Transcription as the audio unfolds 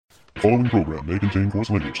The following program may contain coarse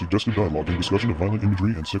language, suggestive dialogue, and discussion of violent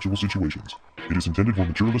imagery and sexual situations. It is intended for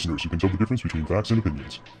mature listeners who can tell the difference between facts and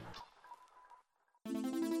opinions.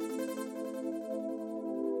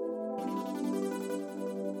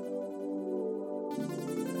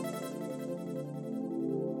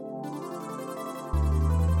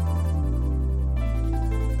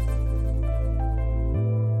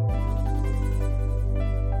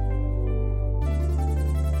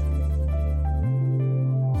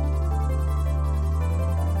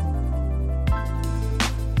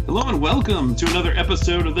 Hello and welcome to another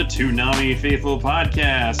episode of the Toonami Faithful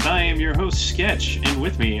Podcast. I am your host, Sketch, and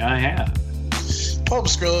with me I have... Paul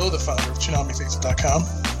Biscrillo, the founder of ToonamiFaithful.com.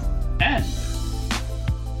 And...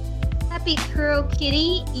 Happy Kuro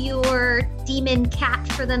Kitty, your demon cat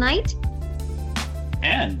for the night.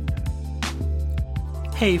 And...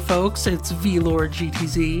 Hey folks, it's V-Lord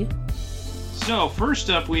GTZ. So, first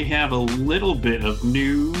up we have a little bit of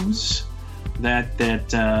news that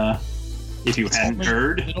if you hadn't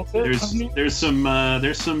heard, there's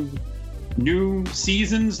some new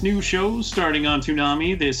seasons, new shows starting on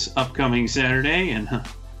Toonami this upcoming Saturday, and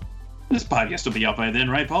this podcast will be out by then,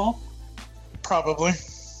 right, Paul? Probably.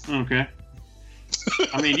 Okay.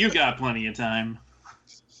 I mean, you got plenty of time.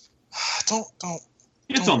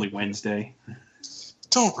 It's only Wednesday.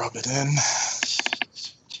 Don't rub it in.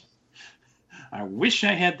 I wish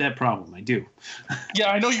I had that problem. I do. Yeah,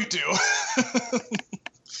 I know you do.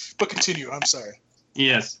 But continue, I'm sorry.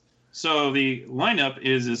 Yes. So the lineup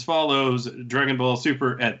is as follows. Dragon Ball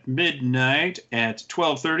Super at midnight. At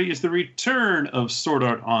 12:30 is the return of Sword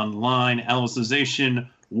Art Online, Alicization,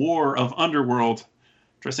 War of Underworld.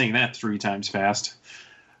 Try saying that 3 times fast.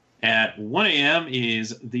 At 1 a.m.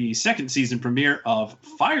 is the second season premiere of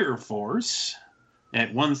Fire Force.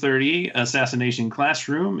 At 1:30, Assassination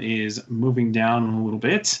Classroom is moving down a little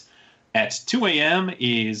bit. At 2 a.m.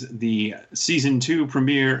 is the Season 2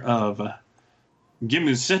 premiere of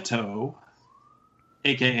Gimuseto,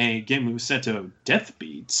 a.k.a. Gimuseto Death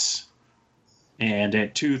Beats. And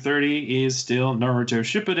at 2:30 is still Naruto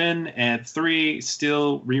Shippuden. At 3,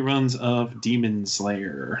 still reruns of Demon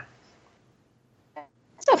Slayer.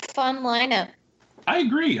 That's a fun lineup. I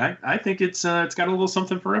agree. I think it's got a little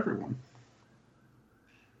something for everyone.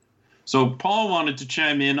 So Paul wanted to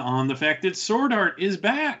chime in on the fact that Sword Art is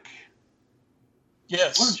back.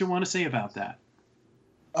 Yes. What did you want to say about that?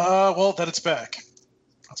 Well, that it's back.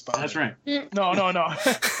 That's right. No.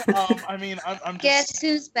 I mean, I'm just... Guess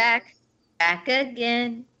who's back? Back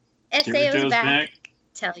again. Kirito's SAO's back.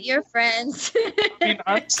 Tell your friends. I mean,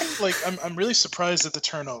 I'm really surprised at the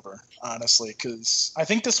turnover, honestly, because I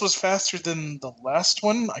think this was faster than the last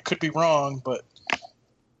one. I could be wrong, but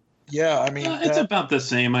yeah, I mean, it's about the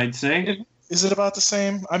same, I'd say. Is it about the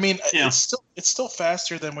same? I mean, yeah. It's still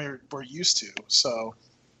faster than we're used to. So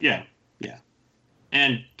yeah,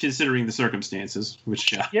 and considering the circumstances,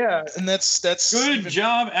 which yeah, and that's good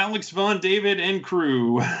job, Alex Von David and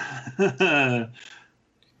crew.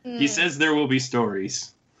 He says there will be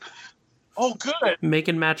stories. Oh, good.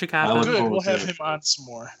 Making magic happen. Good. We'll have him on some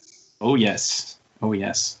more. Oh yes.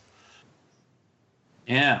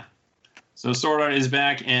 Yeah. So Sword Art is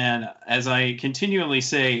back, and as I continually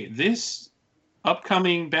say, this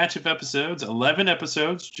upcoming batch of episodes, 11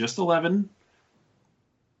 episodes, just 11,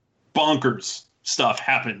 bonkers stuff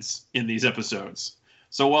happens in these episodes.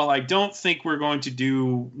 So while I don't think we're going to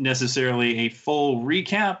do necessarily a full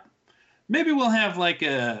recap, maybe we'll have like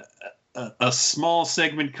a small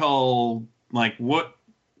segment called like what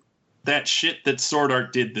that shit that Sword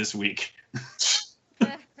Art did this week.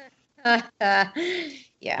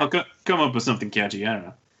 Yeah. I'll come up with something catchy. I don't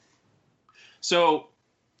know. So,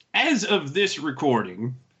 as of this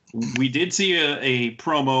recording, we did see a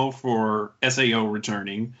promo for SAO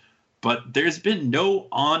returning, but there's been no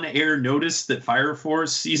on-air notice that Fire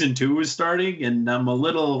Force Season 2 is starting, and I'm a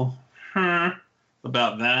little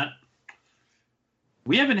about that.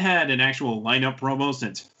 We haven't had an actual lineup promo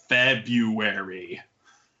since February.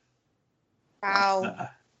 Wow.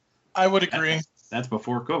 I would agree. That's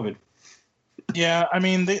before COVID. Yeah, I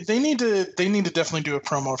mean they need to definitely do a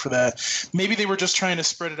promo for that. Maybe they were just trying to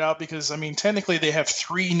spread it out because I mean technically they have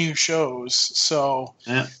 3 new shows, so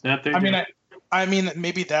I mean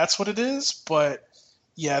maybe that's what it is, but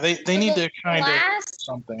yeah, they need to kind of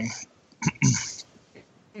something.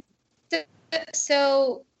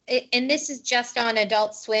 So and this is just on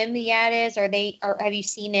Adult Swim. The ad is, or have you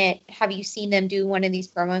seen it? Have you seen them do one of these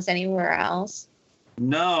promos anywhere else?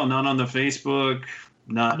 No, not on the Facebook.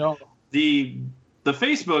 No. The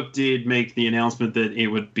Facebook did make the announcement that it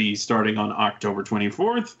would be starting on October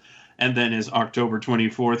 24th, and then as October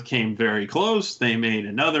 24th came very close, they made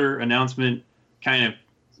another announcement kind of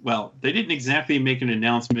well, they didn't exactly make an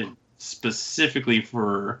announcement specifically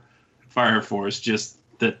for Fire Force, just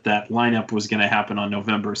that lineup was going to happen on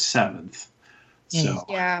November 7th. So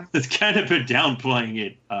it's kind of been downplaying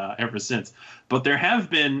it ever since. But there have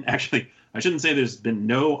been, actually, I shouldn't say there's been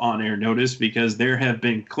no on-air notice, because there have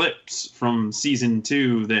been clips from season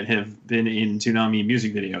 2 that have been in Toonami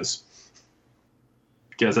music videos.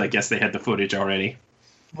 Because I guess they had the footage already.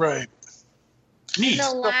 Right. Neat.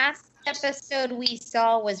 The last episode we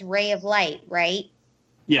saw was Ray of Light, right?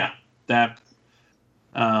 Yeah, that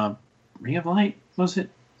Ray of Light, was it?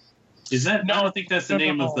 Is that? No, I don't think that's the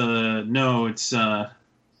name of the. No, it's. What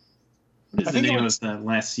is the name of the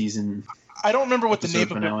last season? I don't remember what the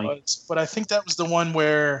name of it was, but I think that was the one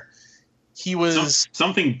where he was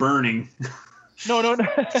something burning. No,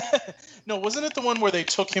 no, wasn't it the one where they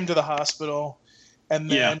took him to the hospital,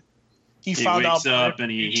 and then he found wakes up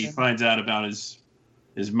and he finds out about his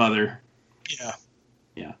mother. Yeah.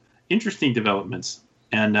 Interesting developments.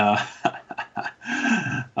 And I'm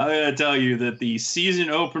going to tell you that the season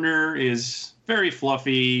opener is very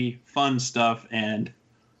fluffy, fun stuff, and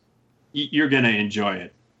you're going to enjoy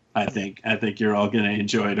it, I think. I think you're all going to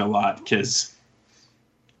enjoy it a lot, because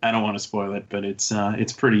I don't want to spoil it, but it's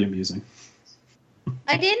pretty amusing.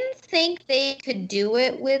 I didn't think they could do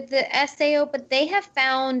it with the SAO, but they have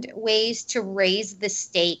found ways to raise the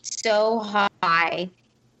stakes so high.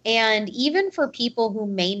 And even for people who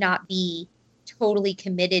may not be totally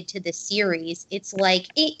committed to the series, it's like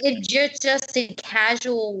it just a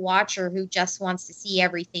casual watcher who just wants to see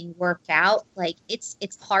everything work out. Like it's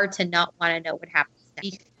hard to not want to know what happens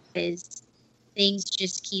next, because things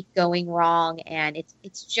just keep going wrong, and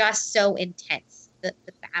it's just so intense. The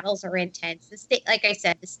battles are intense. Like I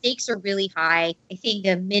said, the stakes are really high. I think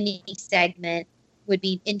a mini segment would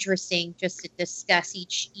be interesting, just to discuss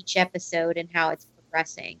each episode and how it's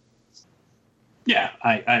progressing. Yeah,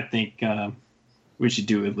 I think we should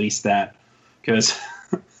do at least that, because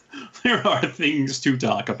there are things to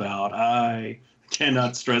talk about. I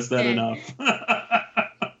cannot stress that enough.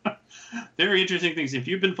 Very interesting things. If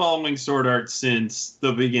you've been following Sword Art since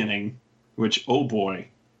the beginning, which, oh boy,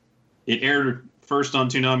 it aired first on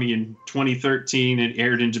Toonami in 2013. It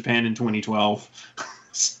aired in Japan in 2012.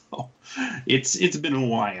 So it's been a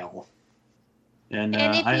while. And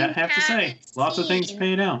I have to say, lots of things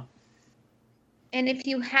paid out. And if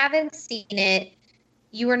you haven't seen it,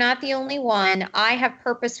 you are not the only one. I have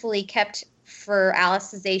purposefully kept, for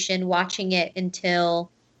Alicization, watching it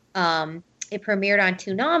until it premiered on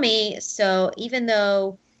Toonami. So even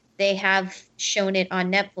though they have shown it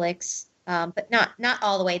on Netflix, but not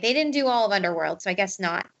all the way. They didn't do all of Underworld, so I guess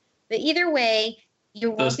not. But either way,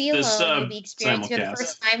 you won't be alone. You'll be experiencing it the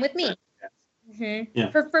first time with me. Mm-hmm.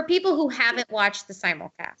 Yeah. For people who haven't watched the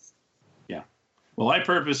simulcast. Yeah. Well, I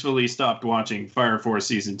purposefully stopped watching Fire Force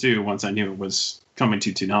Season 2 once I knew it was coming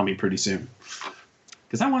to Toonami pretty soon.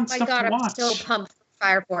 Because I want stuff to watch. I'm so pumped for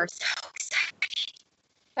Fire Force. So excited.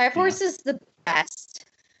 Fire Force is the best.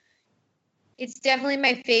 It's definitely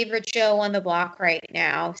my favorite show on the block right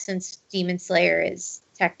now, since Demon Slayer is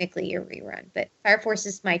technically a rerun. But Fire Force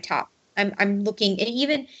is my top. I'm looking, and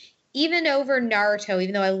even over Naruto,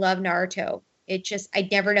 even though I love Naruto, I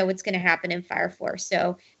never know what's going to happen in Fire Force.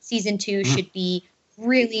 So season 2 should be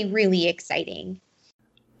really, really exciting.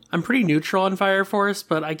 I'm pretty neutral on Fire Force,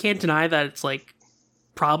 but I can't deny that it's like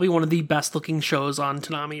probably one of the best looking shows on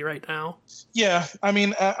Toonami right now. Yeah, I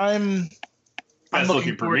mean, I'm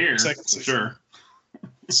looking premiere, for sure.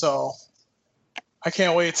 So I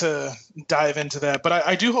can't wait to dive into that. But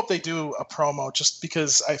I do hope they do a promo, just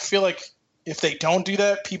because I feel like if they don't do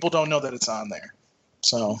that, people don't know that it's on there.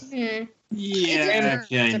 So yeah,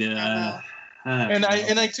 kinda. And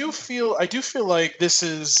I do feel like this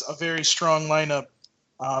is a very strong lineup,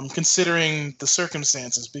 considering the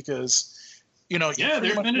circumstances, because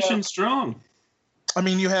they're finishing strong. I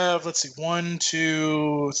mean, you have, let's see, 1,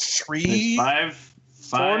 2, 3, five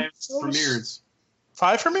premieres.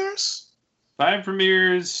 5 premieres? 5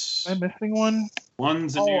 premieres. Am I missing one?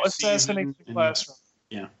 One's a new Assassination Classroom.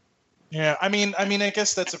 Yeah. Yeah, I mean, I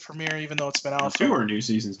guess that's a premiere, even though it's been out. 2 are new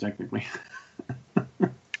seasons, technically.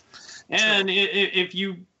 And if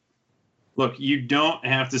you look, you don't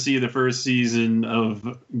have to see the first season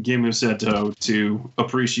of Gemuseto to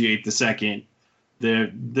appreciate the second.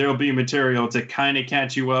 There'll be material to kind of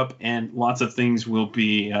catch you up, and lots of things will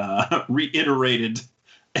be reiterated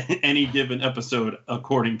any given episode,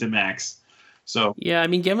 according to Max. So yeah, I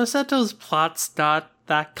mean, Gemuseto's plot's not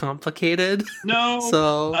that complicated. No.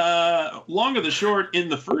 So long of the short, in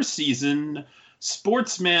the first season,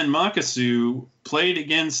 sportsman Makasu played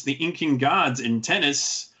against the Incan gods in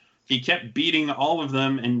tennis, he kept beating all of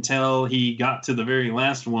them until he got to the very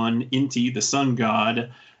last one, Inti, the sun god,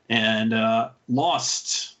 and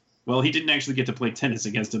lost. Well, he didn't actually get to play tennis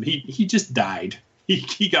against him. He just died.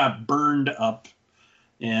 He got burned up.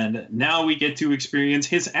 And now we get to experience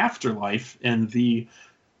his afterlife and the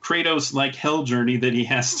Kratos-like hell journey that he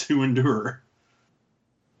has to endure.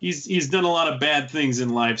 He's done a lot of bad things in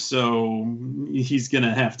life, so he's going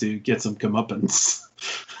to have to get some comeuppance.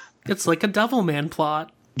 It's like a Devilman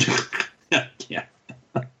plot. Yeah.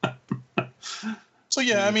 So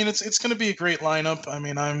yeah, I mean it's going to be a great lineup. I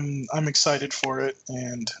mean I'm excited for it,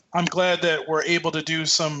 and I'm glad that we're able to do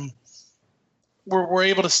some. We're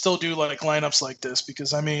able to still do like lineups like this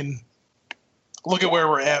because I mean, look at where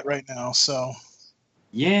we're at right now. So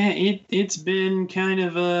yeah, it's been kind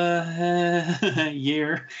of a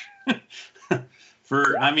year.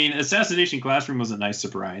 Assassination Classroom was a nice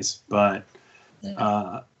surprise, but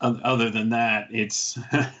other than that, it's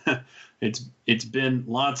been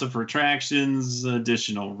lots of retractions,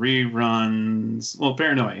 additional reruns. Well,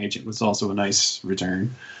 Paranoia Agent was also a nice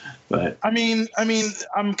return, but I'm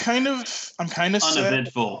kind of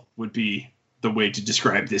uneventful sad. Would be the way to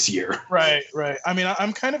describe this year. Right. I mean,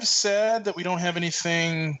 I'm kind of sad that we don't have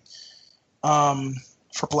anything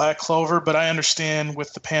for Black Clover, but I understand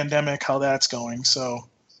with the pandemic how that's going. So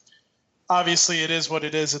obviously it is what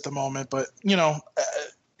it is at the moment, but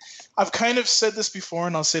I've kind of said this before,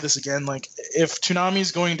 and I'll say this again. Like, if Toonami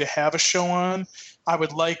is going to have a show on, I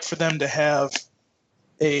would like for them to have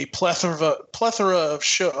a plethora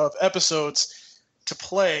of episodes to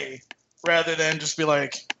play, rather than just be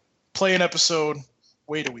like, play an episode,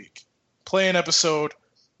 wait a week, play an episode,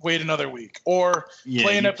 wait another week, or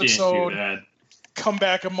play an episode, come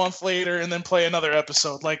back a month later, and then play another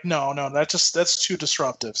episode. Like, no, that's too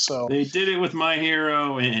disruptive. So they did it with My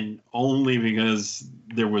Hero, and only because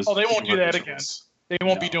there was. Oh, they won't do that again. They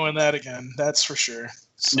won't be doing that again. That's for sure.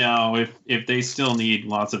 So. No, if they still need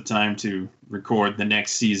lots of time to record the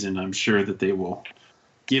next season, I'm sure that they will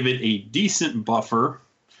give it a decent buffer.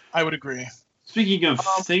 I would agree. Speaking of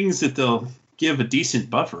things that they'll give a decent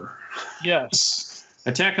buffer. Yes.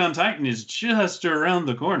 Attack on Titan is just around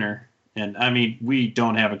the corner. And, I mean, we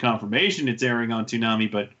don't have a confirmation it's airing on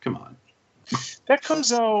Toonami, but come on. That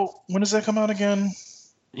comes out... When does that come out again?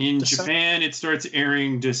 In Japan, it starts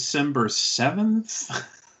airing December 7th,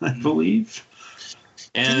 I believe.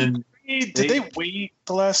 And did they wait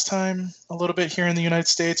the last time a little bit here in the United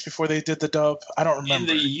States before they did the dub? I don't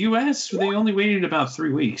remember. In the U.S., they only waited about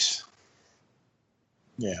 3 weeks.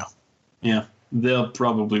 Yeah. Yeah, they'll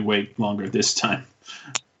probably wait longer this time.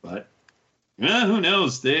 But... who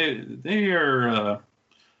knows? They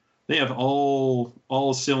have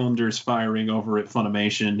all cylinders firing over at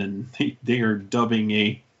Funimation, and they are dubbing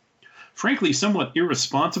a, frankly, somewhat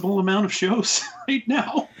irresponsible amount of shows right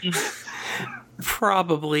now.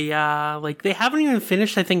 Probably, yeah. Like, they haven't even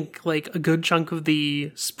finished, I think, like, a good chunk of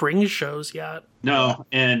the spring shows yet. No,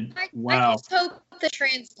 and wow. I just hope the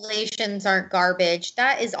translations aren't garbage.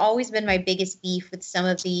 That has always been my biggest beef with some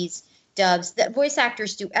of these dubs. That voice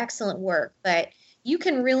actors do excellent work, but you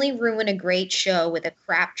can really ruin a great show with a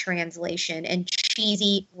crap translation and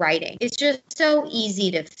cheesy writing. It's just so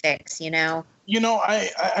easy to fix, I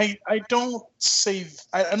don't say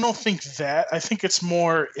I don't think that. I think it's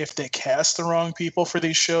more if they cast the wrong people for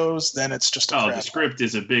these shows, then it's just the script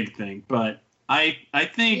is a big thing, but I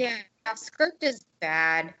think script is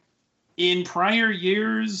bad. In prior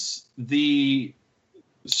years, the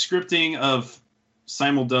scripting of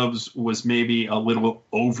simuldubs was maybe a little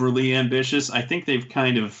overly ambitious. I think they've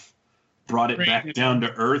kind of brought it back down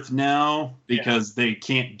to earth now because they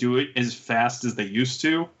can't do it as fast as they used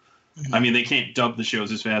to. Mm-hmm. I mean, they can't dub the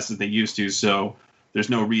shows as fast as they used to, so there's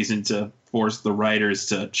no reason to force the writers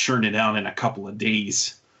to churn it out in a couple of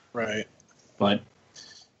days. Right. But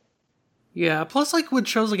yeah, plus like with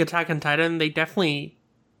shows like Attack on Titan, they definitely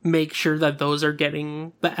make sure that those are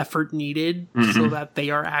getting the effort needed so that they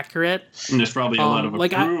are accurate. And there's probably a lot of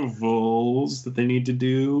approvals that they need to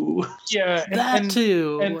do. Yeah, that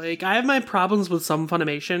too. Like, I have my problems with some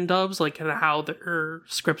Funimation dubs, like kind of how their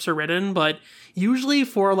scripts are written, but usually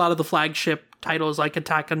for a lot of the flagship titles like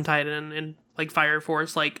Attack on Titan and like Fire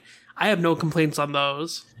Force, like I have no complaints on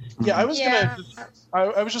those. Yeah,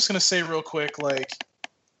 I was just gonna say real quick, like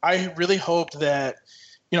I really hope that.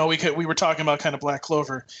 We were talking about kind of Black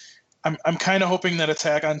Clover. I'm kind of hoping that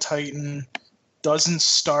Attack on Titan doesn't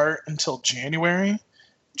start until January,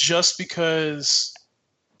 just because,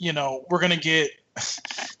 we're going to get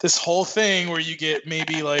this whole thing where you get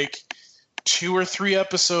maybe like 2 or 3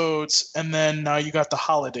 episodes, and then now you got the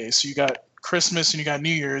holidays. So you got Christmas and you got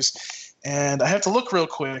New Year's, And I have to look real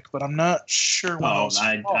quick, but I'm not sure when those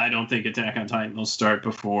I don't think Attack on Titan will start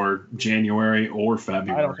before January or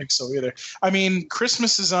February. I don't think so either. I mean,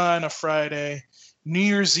 Christmas is on a Friday. New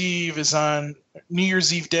Year's Eve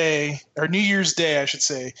Day, I should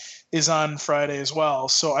say, is on Friday as well.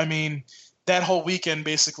 So, I mean, that whole weekend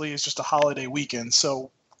basically is just a holiday weekend.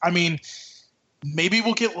 So, I mean, maybe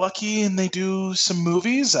we'll get lucky and they do some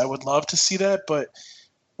movies. I would love to see that, but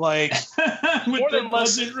like with the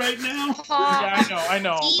budget right now. Yeah, I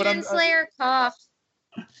know. Demon Slayer cough.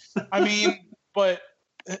 I mean, but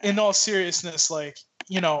in all seriousness, like,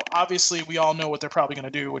 you know, obviously we all know what they're probably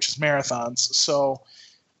going to do, which is marathons. So,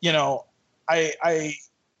 you know, I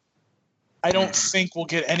don't think we'll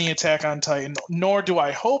get any Attack on Titan, nor do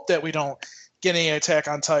I hope that we don't get any Attack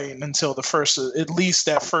on Titan until at least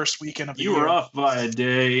that first weekend of the year. You were off by a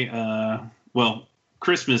day.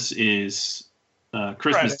 Christmas is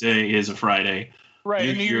Christmas Day is a Friday.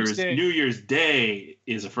 Right. New Year's Day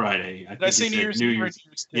is a Friday. Did I say New Year's Eve or New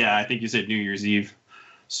Year's Day? Yeah, I think you said New Year's Eve.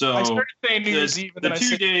 So I started saying New Year's Eve. The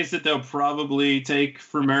 2 days that they'll probably take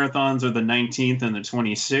for marathons are the 19th and the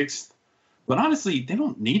 26th. But honestly, they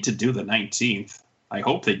don't need to do the 19th. I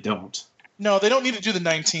hope they don't. No, they don't need to do the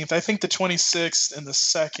 19th. I think the 26th and the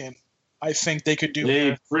 2nd, I think they could do.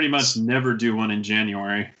 They pretty much never do one in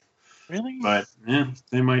January. Really? But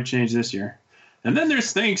they might change this year. And then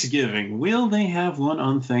there's Thanksgiving. Will they have one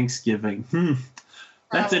on Thanksgiving?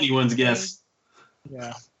 That's anyone's guess.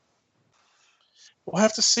 Yeah. We'll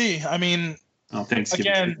have to see. I mean,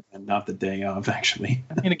 Thanksgiving again, not the day of, actually.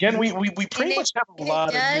 I mean, again, we pretty much have a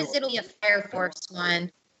lot of. It'll be a Fire Force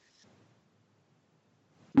one.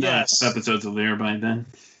 Yes, episodes will air by then.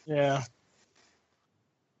 Yeah.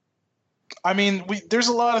 I mean, there's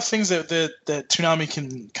a lot of things that Toonami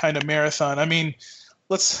can kind of marathon. I mean,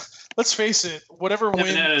 let's face it. Whatever wins.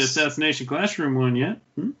 Haven't had an Assassination Classroom one yet.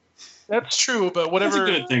 That's true, but whatever. That's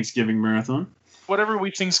a good Thanksgiving marathon. Whatever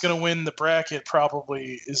we think's going to win the bracket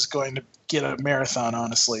probably is going to get a marathon,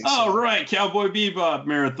 honestly. Oh, right. Cowboy Bebop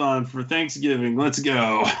marathon for Thanksgiving. Let's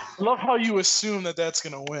go. I love how you assume that that's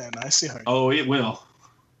going to win. I see how it will.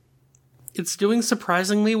 It's doing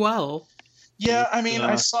surprisingly well. Yeah, I mean,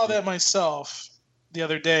 I saw that myself the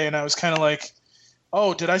other day, and I was kind of like,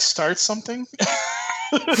 oh, did I start something?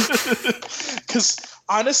 Because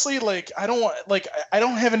honestly, like, I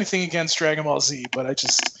don't have anything against Dragon Ball Z, but I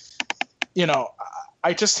just... You know,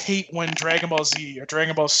 I just hate when Dragon Ball Z or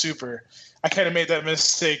Dragon Ball Super. I kind of made that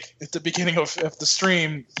mistake at the beginning of the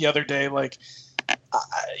stream the other day. Like,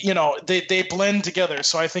 you know, they blend together,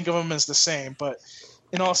 so I think of them as the same. But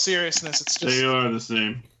in all seriousness, it's just... They are the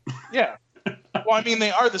same. Yeah. Well, I mean,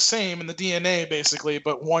 they are the same in the DNA, basically,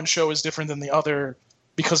 but one show is different than the other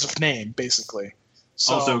because of name, basically.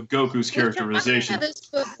 So, also, Goku's characterization. I've had this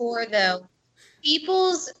before, though.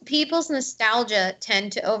 People's nostalgia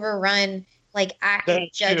tend to overrun like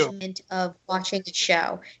active judgment of watching a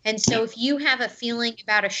show. And so if you have a feeling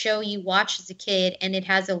about a show you watched as a kid and it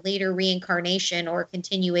has a later reincarnation or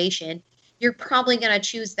continuation, you're probably going to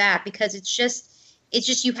choose that because it's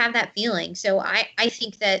just you have that feeling. So I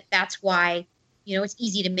think that's why, you know, it's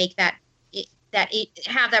easy to make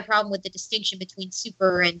have that problem with the distinction between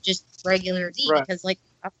Super and just regular Z, right? Because like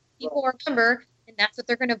people remember. And that's what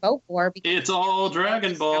they're going to vote for. Because it's all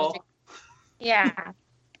Dragon Ball. Yeah.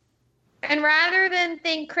 And rather than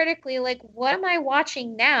think critically, like, what am I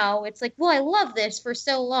watching now? It's like, well, I love this for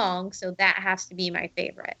so long, so that has to be my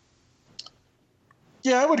favorite.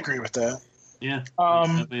 Yeah, I would agree with that. Yeah.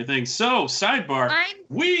 I think so. Sidebar.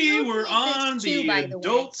 We were on the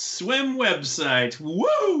Adult Swim website.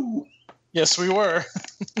 Woo! Yes, we were.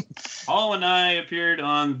 Paul and I appeared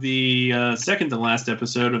on the second to last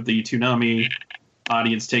episode of the Toonami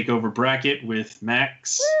Audience Takeover Bracket with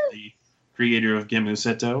Max, the creator of Gemu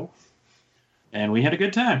Seto. And we had a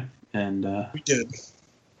good time. And we did.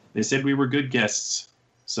 They said we were good guests.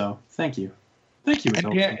 So, thank you. Thank you.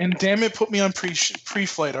 And damn it, put me on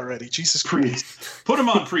pre-flight already. Jesus Christ. Put him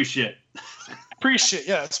on pre-shit. Pre-shit,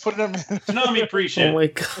 yeah. Let's put it on. Toonami pre-shit. Oh my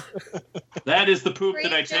God. That is the poop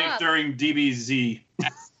that I take during DBZ.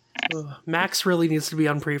 Max really needs to be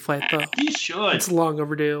on pre-flight, though. He should. It's long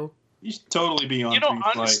overdue. He should totally be on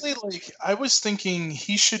pre-flight. Honestly, like, I was thinking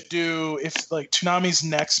he should do, if, like, Toonami's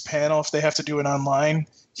next panel, if they have to do it online,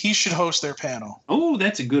 he should host their panel. Oh,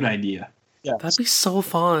 that's a good idea. Yeah. That'd be so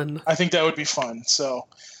fun. I think that would be fun, so...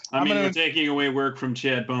 we're taking away work from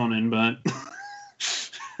Chad Bonin, but...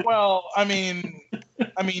 Well, I mean,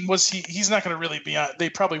 he's not going to really be on. They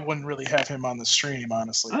probably wouldn't really have him on the stream,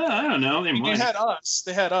 honestly. I don't know. They might. They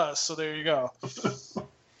had us. So there you go.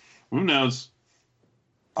 Who knows?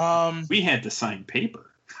 We had to sign paper.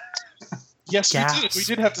 Yes, we did. We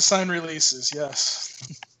did have to sign releases,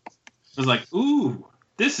 yes. I was like, ooh,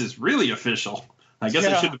 this is really official. I guess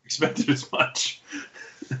I shouldn't have expected as much.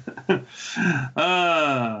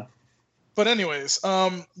 But anyways,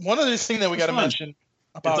 one other thing that we got to mention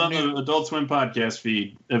about it's on the Adult Swim podcast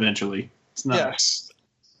feed eventually. It's not. Yes.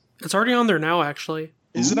 It's already on there now, actually.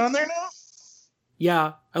 Is it on there now?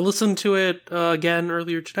 Yeah, I listened to it again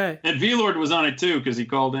earlier today. And V-Lord was on it too because he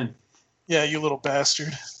called in. Yeah, you little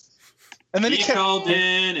bastard. And then he called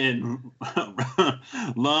in, and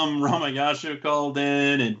Lum Ramayasha called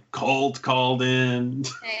in, and Colt called in.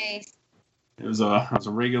 Nice. It was a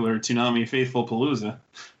regular Toonami Faithful Palooza.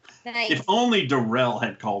 Nice. If only Darrell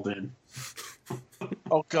had called in.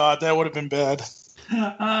 Oh God, that would have been bad.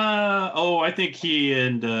 I think he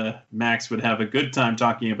and Max would have a good time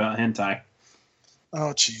talking about hentai.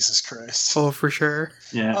 Oh Jesus Christ! Oh, for sure.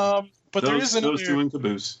 Yeah. But those two in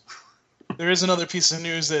caboose. There is another piece of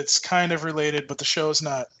news that's kind of related, but the show's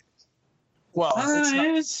not. Well, it's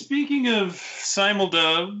not. Speaking of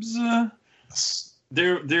simuldubs,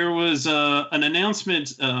 there was an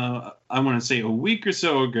announcement. I want to say a week or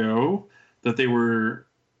so ago that they were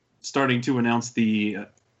starting to announce the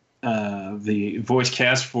voice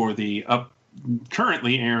cast for the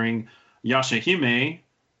currently airing Yashahime,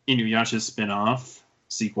 Inuyasha spinoff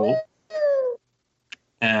sequel.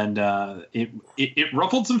 And it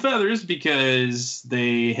ruffled some feathers because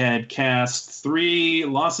they had cast 3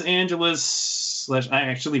 Los Angeles /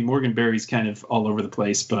 actually Morgan Berry's kind of all over the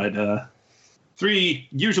place, but 3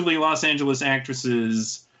 usually Los Angeles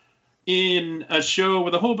actresses in a show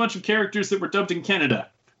with a whole bunch of characters that were dubbed in Canada.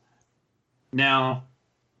 Now,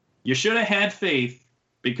 you should have had faith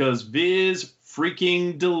because Viz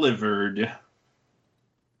freaking delivered.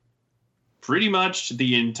 Pretty much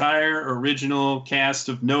the entire original cast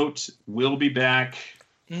of note will be back.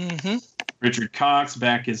 Mm-hmm. Richard Cox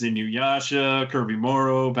back as Inuyasha, Kirby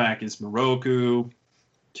Morrow back as Moroku,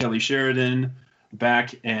 Kelly Sheridan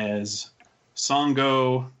back as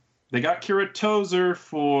Sango. They got Kira Tozer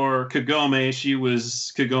for Kagome. She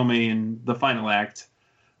was Kagome in the final act.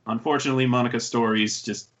 Unfortunately, Monica Story's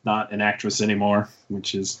just not an actress anymore,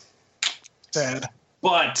 which is sad.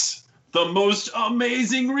 But the most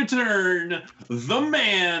amazing return, the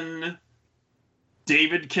man,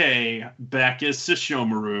 David K, back as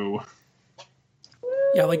Sesshomaru.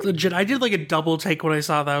 Yeah, like legit, I did like a double take when I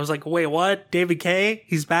saw that. I was like, wait, what? David K?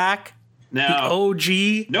 He's back? Now, the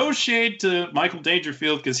OG? No shade to Michael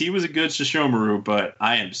Dangerfield because he was a good Sesshomaru, but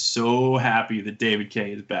I am so happy that David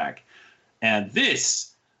K is back. And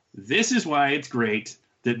this is why it's great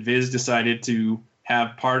that Viz decided to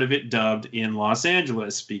have part of it dubbed in Los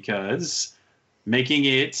Angeles, because making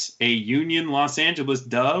it a Union Los Angeles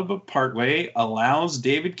dub partway allows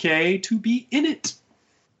David K to be in it.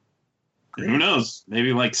 And who knows?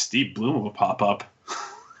 Maybe like Steve Bloom will pop up.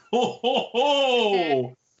 Ho ho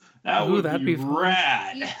ho! That'd be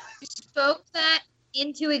rad. You spoke that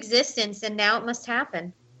into existence, and now it must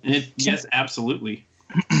happen. Yes, absolutely.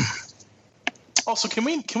 Also, can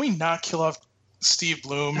we not kill off Steve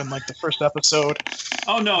Bloom in like the first episode?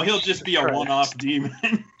 Oh no, he'll just be a one-off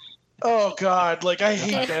demon. Oh God, like I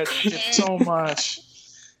hate that shit so much.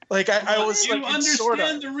 Like I was you like,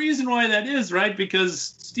 understand the reason why that is, right?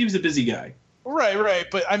 Because Steve's a busy guy. Right.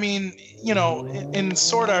 But I mean, you know, in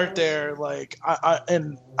Sword Art, there, like,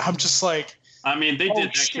 I'm just like. I mean, they did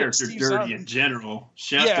that character Steve's dirty in general.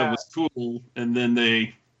 Shasta was cool, and then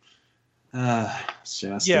they.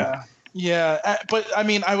 Shasta. Yeah. But I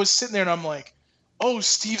mean, I was sitting there and I'm like, oh,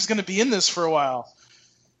 Steve's gonna be in this for a while.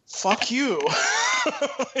 Fuck you.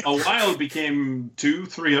 A while became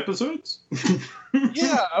 2-3 episodes.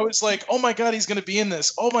 Yeah, I was like, oh my God, he's gonna be in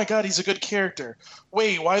this. Oh my God, he's a good character.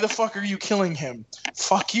 Wait, why the fuck are you killing him?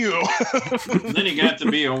 Fuck you. Then he got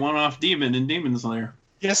to be a one-off demon in Demon Slayer.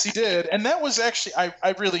 Yes, he did, and that was actually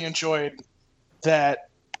I really enjoyed that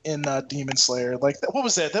in Demon Slayer. Like, what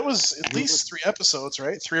was that? That was at least 3 episodes,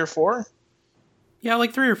 right? 3 or 4? Yeah,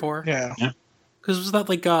 like 3 or 4. Yeah. Because it was that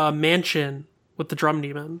like mansion with the drum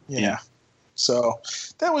demon. Yeah. So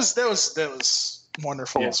that was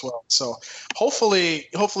wonderful as well. So hopefully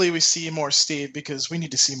we see more Steve, because we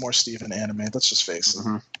need to see more Steve in anime. Let's just face it.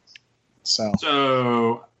 Mm-hmm.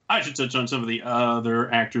 So I should touch on some of the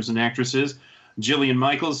other actors and actresses. Jillian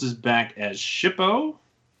Michaels is back as Shippo.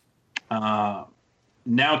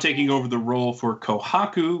 Now taking over the role for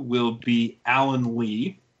Kohaku will be Alan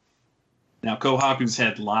Lee. Now, Kohaku's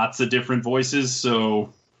had lots of different voices,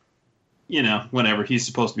 so, you know, whatever. He's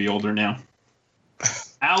supposed to be older now.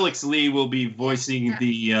 Alex Lee will be voicing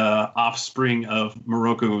the offspring of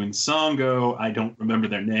Moroku and Sango. I don't remember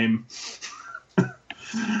their name.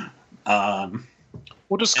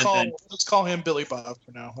 We'll just call him Billy Bob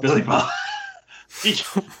for now. Billy Bob.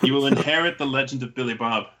 He will inherit the legend of Billy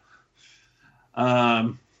Bob.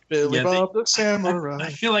 Billy Bob the Samurai. I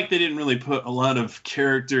feel like they didn't really put a lot of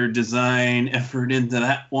character design effort into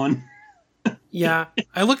that one. Yeah,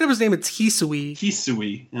 I looked up his name. It's Hisui.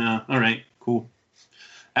 Hisui. Yeah. All right. Cool.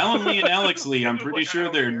 Alan Lee and Alex Lee. I'm pretty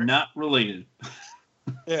sure they're not related.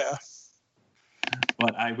 Yeah.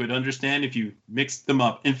 But I would understand if you mixed them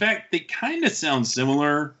up. In fact, they kind of sound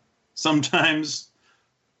similar sometimes.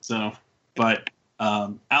 So, but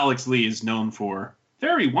Alex Lee is known for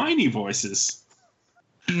very whiny voices.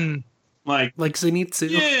 Like Zenitsu.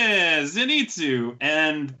 Yeah, Zenitsu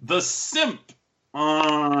and the simp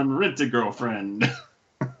on Rent-A-Girlfriend.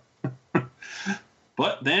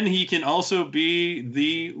 But then he can also be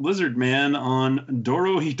the lizard man on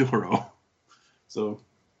Dorohedoro. So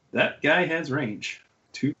that guy has range.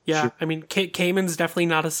 Yeah, sure. I mean, Cayman's definitely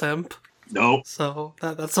not a simp. Nope. So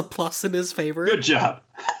that's a plus in his favor. Good job.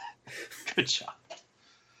 Good job.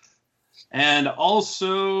 And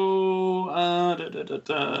also,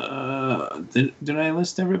 did I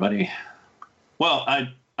list everybody? Well, I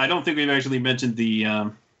don't think we've actually mentioned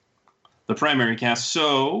the primary cast.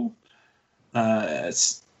 So, Toa,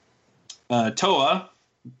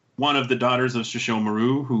 one of the daughters of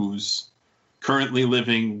Sesshomaru, who's currently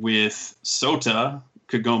living with Sota,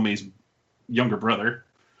 Kagome's younger brother,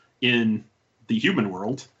 in the human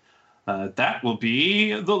world. That will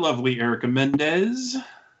be the lovely Erica Mendez,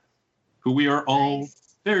 who we are all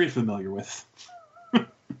very familiar with.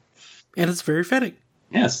 And it's very fitting.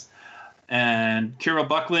 Yes. And Kira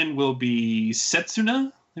Buckland will be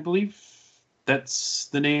Setsuna, I believe. That's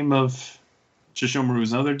the name of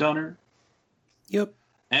Sesshomaru's other daughter. Yep.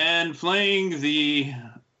 And playing the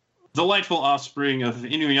delightful offspring of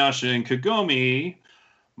Inuyasha and Kagome,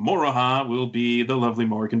 Moroha will be the lovely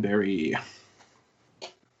Morgan Berry.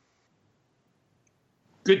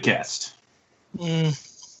 Good cast. I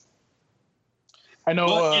know.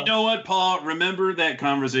 But you know what, Paul? Remember that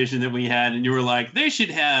conversation that we had, and you were like, they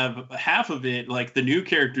should have half of it, like the new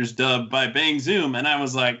characters dubbed by Bang Zoom. And I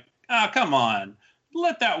was like, come on.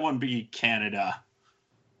 Let that one be Canada.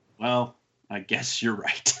 Well, I guess you're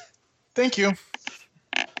right. Thank you.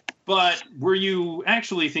 But were you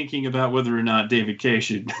actually thinking about whether or not David Kaye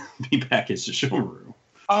should be back as Sesshomaru?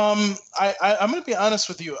 I'm going to be honest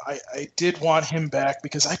with you. I did want him back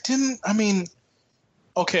because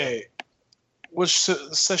okay. Was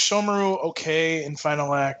Sesshomaru okay in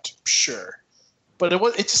Final Act? Sure. But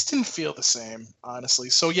it just didn't feel the same, honestly.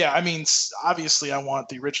 So yeah, obviously I want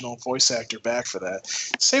the original voice actor back for that.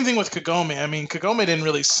 Same thing with Kagome. Kagome didn't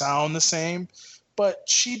really sound the same, but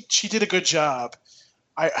she did a good job.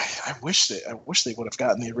 I wish they would have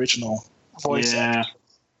gotten the original voice actor.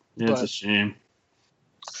 Yeah, it's a shame.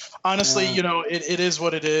 Honestly, it is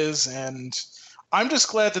what it is, and I'm just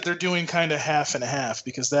glad that they're doing kind of half and a half,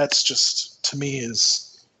 because that's just, to me,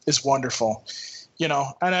 is wonderful.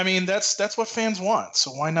 And that's what fans want,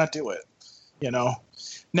 so why not do it?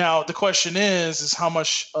 Now the question is how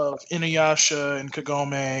much of Inuyasha and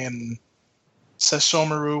Kagome and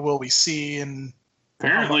Sesshomaru will we see? And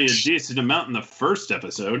apparently a decent amount in the first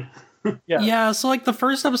episode. Yeah, so the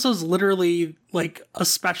first episode is literally a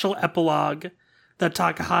special epilogue that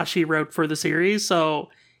Takahashi wrote for the series,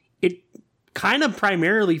 so it kind of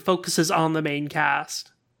primarily focuses on the main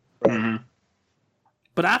cast. Mm-hmm.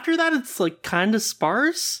 But after that, it's kind of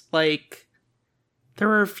sparse. There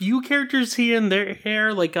are a few characters here and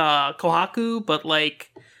there, like Kohaku, but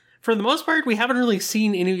for the most part, we haven't really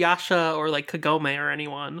seen Inuyasha or Kagome or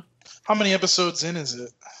anyone. How many episodes in is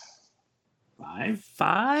it? 5,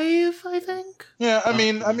 I think. Yeah,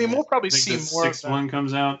 we'll probably see more. The 6th one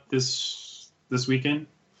comes out this weekend.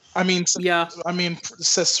 Yeah.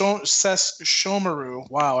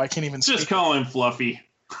 Sesshomaru. Wow, I can't even speak. Just call him Fluffy.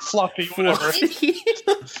 Fluffy, whatever. Should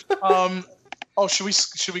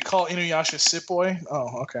we call Inuyasha Sit Boy?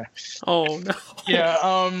 Oh, okay. Oh no.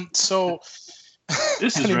 Yeah. So.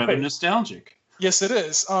 This is rather nostalgic. Yes, it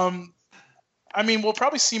is. We'll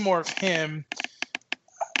probably see more of him.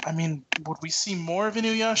 Would we see more of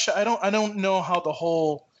Inuyasha? I don't know how the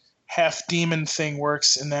whole half demon thing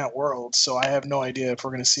works in that world, so I have no idea if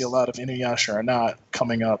we're going to see a lot of Inuyasha or not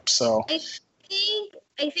coming up. So I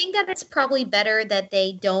think that it's probably better that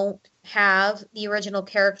they don't have the original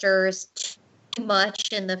characters too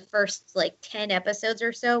much in the first 10 episodes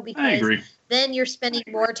or so, because then you're spending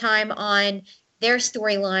more time on their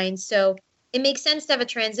storyline. So it makes sense to have a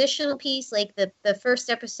transitional piece like the first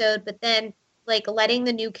episode, but then letting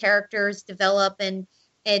the new characters develop and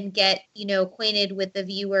get acquainted with the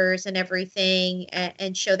viewers and everything,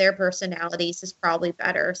 and show their personalities is probably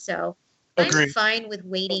better. So I'm fine with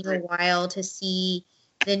waiting a while to see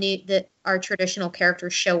our traditional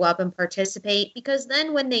characters show up and participate, because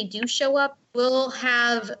then when they do show up, we'll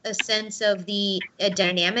have a sense of a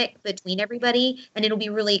dynamic between everybody, and it'll be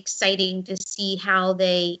really exciting to see how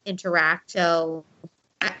they interact. So,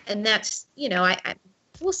 and that's,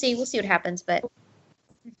 we'll see what happens, but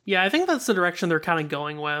yeah, I think that's the direction they're kind of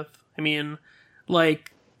going with. I mean,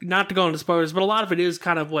 like, not to go into spoilers, but a lot of it is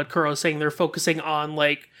kind of what Kuro's saying. They're focusing on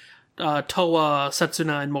like Towa,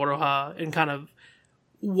 Setsuna, and Moroha, and kind of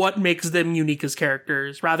what makes them unique as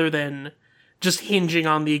characters, rather than just hinging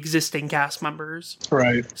on the existing cast members.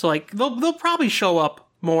 Right. So like they'll probably show up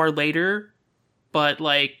more later, but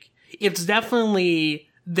like it's definitely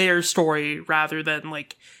their story rather than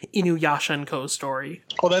like Inuyasha and Ko's story.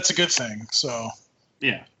 Well, that's a good thing. So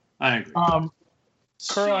yeah, I agree.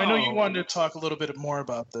 Kuro, I know you wanted to talk a little bit more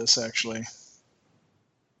about this, actually.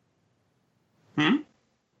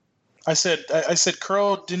 I said,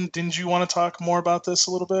 Kuro, didn't you want to talk more about this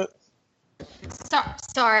a little bit?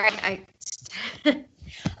 Sorry, No.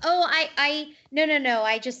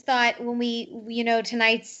 I just thought when we,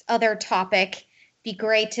 tonight's other topic, be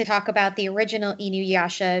great to talk about the original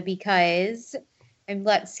Inuyasha, because, and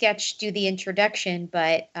let Sketch do the introduction,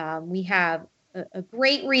 but we have a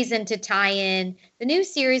great reason to tie in the new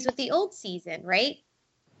series with the old season, right?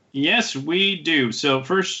 Yes, we do. So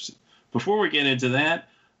first, before we get into that,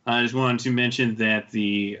 I just wanted to mention that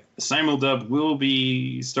the Simuldub will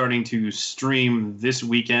be starting to stream this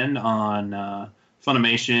weekend on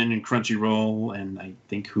Funimation and Crunchyroll, and I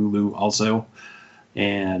think Hulu also.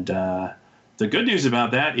 And the good news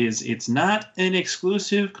about that is it's not an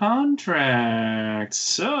exclusive contract.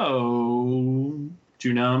 So,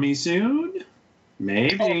 Toonami soon?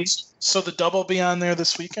 Maybe. So the dub will be on there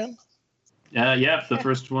this weekend? Yeah, the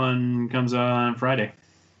first one comes on Friday.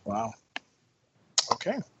 Wow.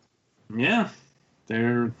 Okay. Yeah,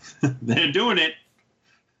 they're doing it.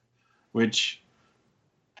 Which,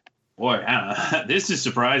 boy, this is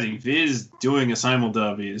surprising. Viz doing a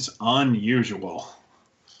simuldub is unusual.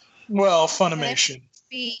 Well, Funimation.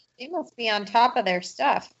 They must be on top of their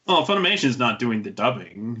stuff. Well, Funimation's not doing the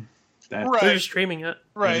dubbing. They're just streaming it.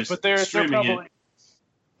 Right, but they're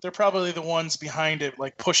probably the ones behind it,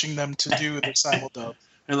 like pushing them to do the simuldub.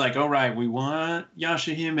 They're like, all right, we want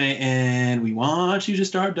Yashahime, and we want you to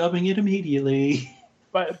start dubbing it immediately.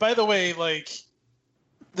 By the way, like,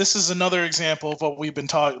 this is another example of what we've been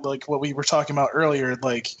what we were talking about earlier.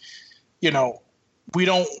 Like, we don't.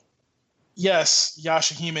 Yes,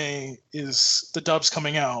 Yashahime is the dub's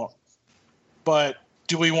coming out, but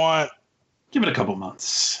do we want? Give it a couple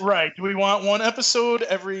months. Right. Do we want one episode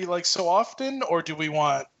every so often, or do we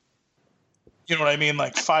want? You know what I mean?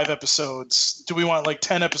 Like 5 episodes. Do we want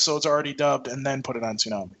 10 episodes already dubbed and then put it on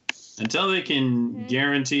Toonami? Until they can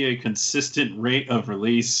guarantee a consistent rate of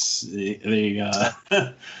release, they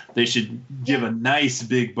should give a nice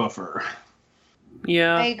big buffer.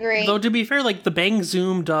 Yeah, I agree. Though to be fair, the Bang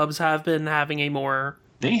Zoom dubs have been having a more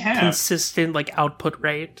consistent output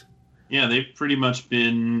rate. Yeah, they've pretty much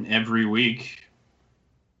been every week.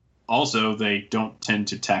 Also, they don't tend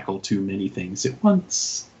to tackle too many things at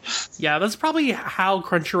once. Yeah, that's probably how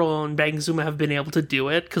Crunchyroll and Bang Zoom have been able to do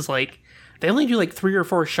it, because they only do 3 or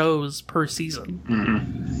 4 shows per season.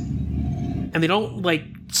 Mm-hmm. And they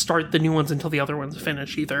don't start the new ones until the other ones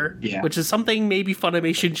finish either. Yeah. Which is something maybe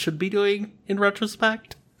Funimation should be doing in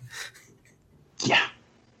retrospect. Yeah.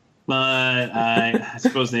 But I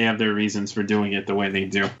suppose they have their reasons for doing it the way they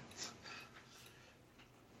do.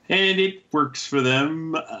 And it works for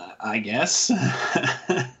them, I guess.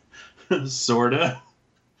 Sorta.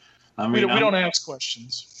 I mean, we don't ask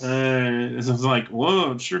questions. It's like,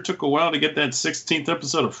 whoa, it sure took a while to get that 16th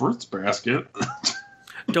episode of Fruits Basket.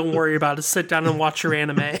 Don't worry about it. Sit down and watch your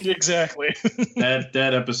anime. Exactly.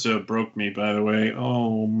 That episode broke me, by the way.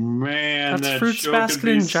 Oh, man. That's that Fruits show Basket could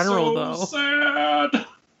be in general, so though. Sad.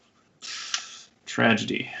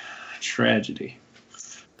 Tragedy.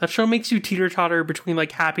 That show makes you teeter-totter between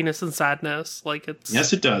happiness and sadness. It's...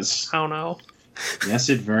 Yes, it does. I don't know. Yes,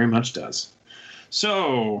 it very much does.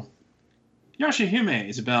 So, Yashahime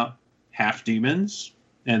is about half demons,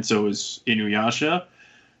 and so is Inuyasha.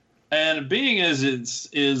 And being as it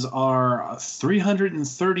is our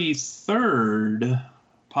 333rd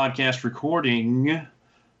podcast recording,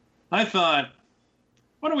 I thought,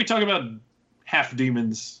 why don't we talk about half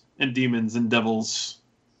demons and devils?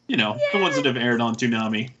 The ones that have aired on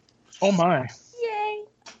Toonami. Oh my. Yay.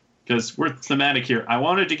 Because we're thematic here. I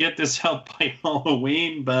wanted to get this out by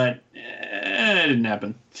Halloween, but it didn't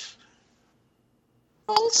happen.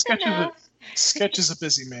 Sketch is a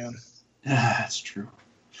busy man. That's true.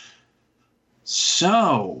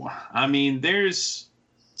 So, I mean, there's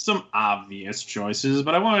some obvious choices,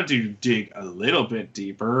 but I wanted to dig a little bit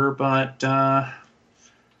deeper. But let's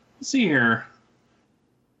see here.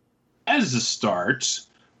 As a start,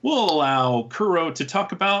 we'll allow Kuro to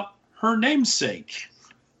talk about her namesake.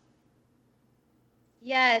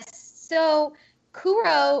 Yes. So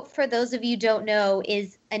Kuro, for those of you who don't know,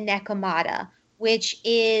 is a Nekomata, which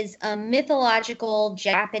is a mythological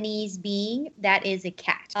Japanese being that is a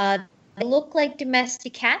cat. They look like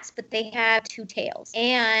domestic cats, but they have two tails.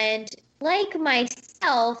 And like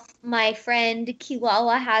myself, my friend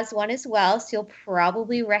Kilala has one as well, so you'll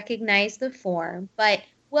probably recognize the form. But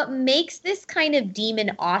what makes this kind of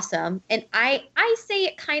demon awesome, and I say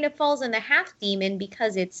it kind of falls in the half demon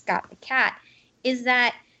because it's got the cat, is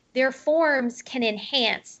that their forms can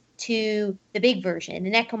enhance to the big version,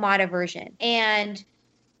 the Nekomata version. And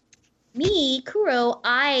me, Kuro,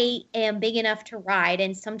 I am big enough to ride,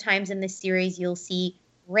 and sometimes in this series you'll see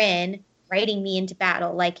Rin riding me into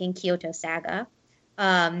battle, like in Kyoto Saga.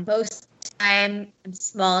 Most of the time, I'm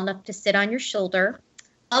small enough to sit on your shoulder.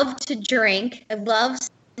 Love to drink. I love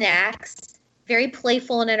snacks. Very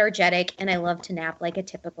playful and energetic, and I love to nap like a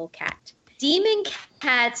typical cat. Demon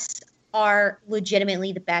cats are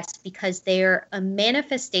legitimately the best because they're a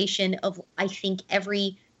manifestation of, I think,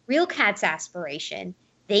 every real cat's aspiration.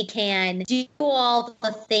 They can do all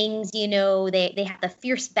the things, they have the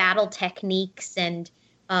fierce battle techniques, and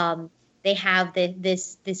they have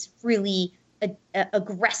this really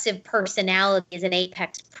aggressive personality as an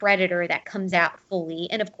apex predator that comes out fully.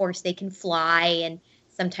 And of course they can fly, and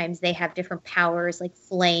sometimes they have different powers like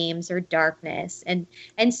flames or darkness. And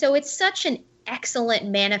so it's such an excellent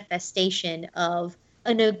manifestation of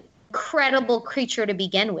an incredible creature to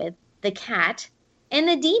begin with, the cat and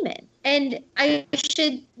the demon. And I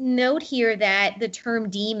should note here that the term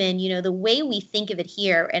demon, the way we think of it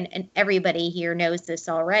here, and everybody here knows this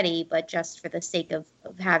already, but just for the sake of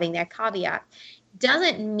having that caveat,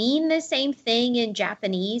 doesn't mean the same thing in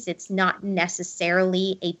Japanese. It's not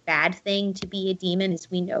necessarily a bad thing to be a demon, as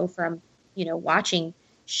we know from, watching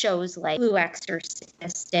shows like Blue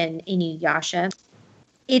Exorcist and Inuyasha.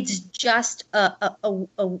 It's just a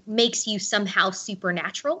makes you somehow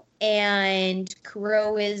supernatural, and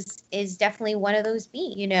Kuro is definitely one of those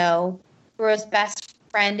beings. Kuro's best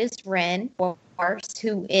friend is Rin, of course,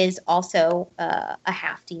 who is also a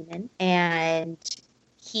half demon, and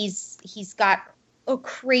he's got a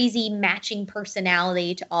crazy matching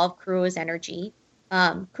personality to all of Kuro's energy.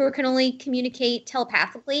 Kuro can only communicate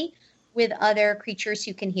telepathically with other creatures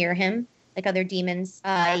who can hear him, like other demons.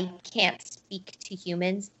 He can't speak to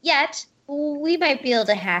humans yet. We might be able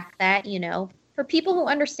to hack that, For people who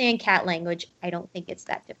understand cat language, I don't think it's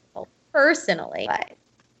that difficult, personally.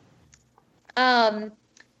 But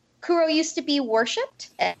Kuro used to be worshipped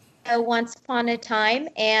once upon a time,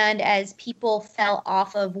 and as people fell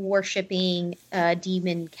off of worshipping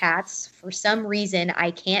demon cats, for some reason,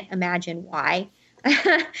 I can't imagine why,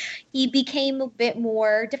 he became a bit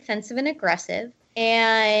more defensive and aggressive.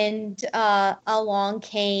 And along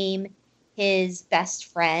came his best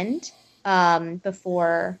friend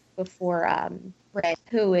before Red,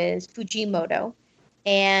 who is Fujimoto.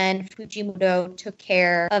 And Fujimoto took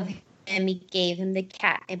care of him. He gave him the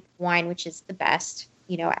cat wine, which is the best.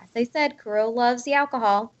 As I said, Kuro loves the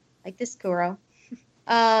alcohol, like this Kuro.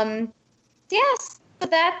 Yes. So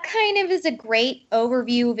that kind of is a great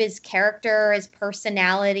overview of his character, his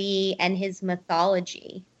personality, and his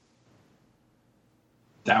mythology.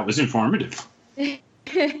 That was informative. I'm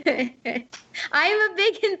a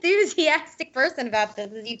big enthusiastic person about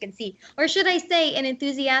this, as you can see. Or should I say an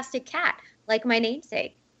enthusiastic cat, like my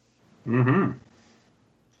namesake. Mm-hmm.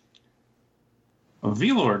 Well,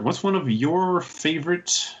 V-Lord, what's one of your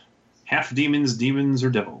favorite half-demons, or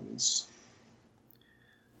devils?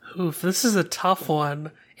 Oof, this is a tough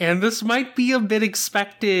one. And this might be a bit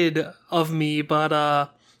expected of me, but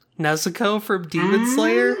Nezuko from Demon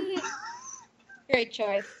Slayer? Great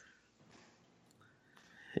choice.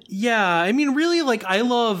 Yeah, I mean, really, I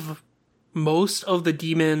love most of the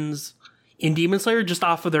demons in Demon Slayer just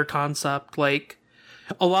off of their concept.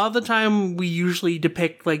 A lot of the time we usually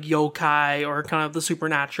depict, yokai or kind of the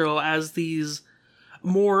supernatural as these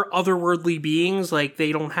more otherworldly beings.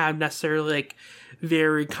 They don't have necessarily,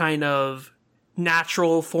 very kind of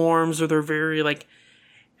natural forms, or they're very,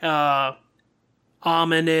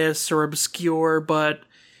 ominous or obscure. But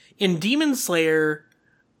in Demon Slayer,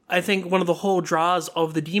 I think one of the whole draws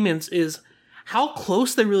of the demons is how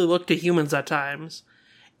close they really look to humans at times.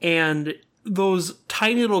 And those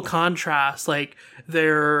tiny little contrasts,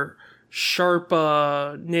 their sharp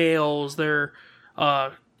nails, their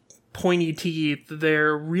pointy teeth,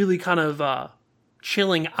 their really kind of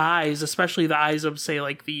chilling eyes, especially the eyes of, say,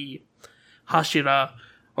 like the Hashira,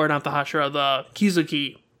 or not the Hashira, the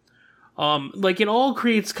Kizuki. Like, it all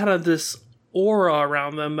creates kind of this aura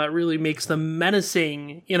around them that really makes them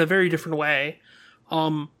menacing in a very different way.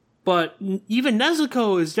 But even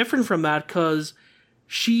Nezuko is different from that, because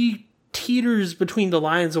she teeters between the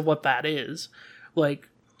lines of what that is. Like,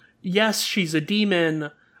 yes, she's a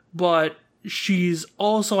demon, but she's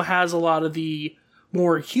also has a lot of the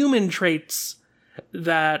more human traits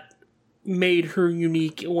that made her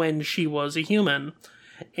unique when she was a human.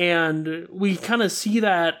 And we kind of see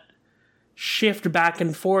that shift back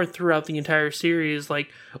and forth throughout the entire series. Like,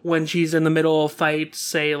 when she's in the middle of fights,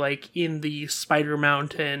 say, like, in the Spider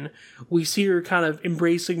Mountain, we see her kind of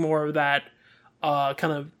embracing more of that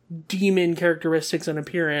kind of demon characteristics and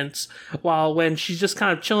appearance, while when she's just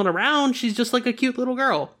kind of chilling around, she's just like a cute little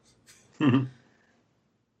girl.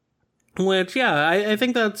 Which, yeah, I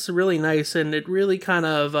think that's really nice, and it really kind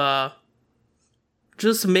of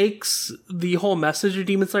just makes the whole message of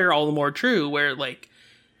Demon Slayer all the more true, where, like,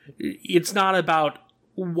 it's not about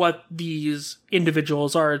what these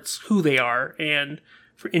individuals are, it's who they are. And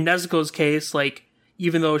in Nezuko's case, like,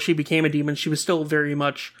 even though she became a demon, she was still very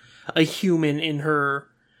much a human in her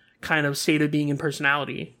kind of state of being and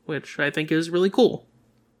personality, which I think is really cool.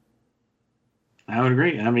 I would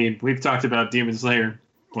agree. I mean, we've talked about Demon Slayer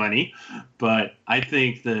plenty, but I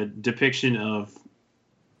think the depiction of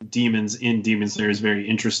demons in Demon Slayer is very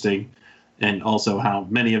interesting, and also how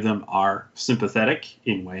many of them are sympathetic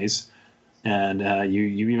in ways. And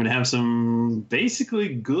you even have some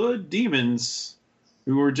basically good demons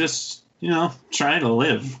who are just, trying to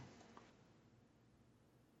live.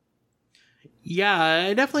 Yeah,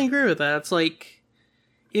 I definitely agree with that. It's like,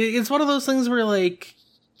 it's one of those things where, like,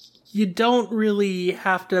 you don't really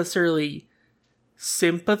have to necessarily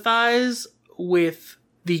sympathize with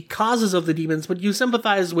the causes of the demons, but you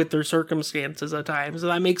sympathize with their circumstances at times,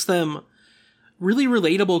 and that makes them really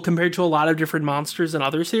relatable compared to a lot of different monsters in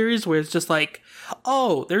other series, where it's just like,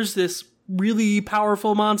 oh, there's this really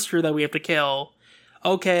powerful monster that we have to kill.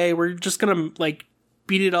 Okay, we're just gonna, like,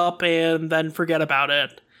 beat it up and then forget about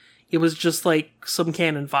it. It was just, like, some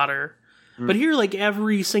cannon fodder. But here, like,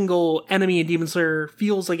 every single enemy in Demon Slayer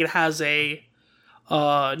feels like it has a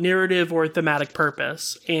narrative or thematic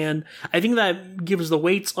purpose. And I think that gives the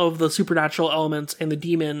weights of the supernatural elements and the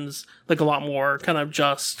demons, like, a lot more kind of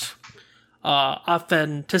just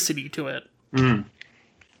authenticity to it. Yeah,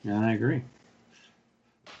 I agree.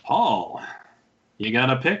 Paul, you got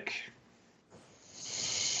a pick?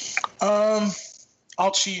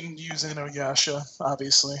 I'll cheat and use Inuyasha,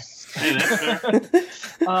 obviously. Hey, that's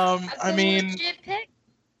fair. I mean,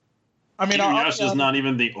 Inuyasha's not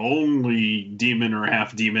even the only demon or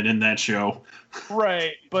half demon in that show.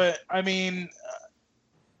 Right, but I mean,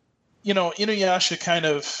 Inuyasha kind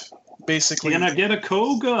of basically. Can I get a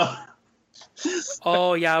Koga?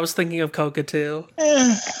 Oh yeah, I was thinking of Koga too.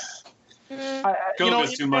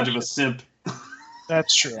 Koga's too much of a simp.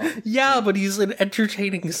 That's true. Yeah, but he's an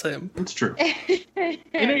entertaining simp. It's true.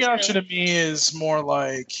 Inuyasha to me is more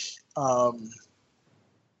like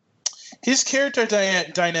his character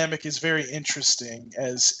dynamic is very interesting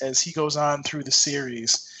as he goes on through the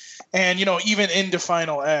series, and even into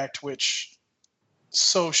Final Act, which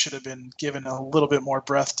should have been given a little bit more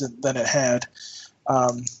breadth than it had.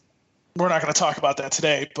 We're not going to talk about that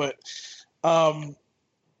today, but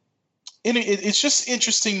it's just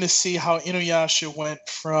interesting to see how Inuyasha went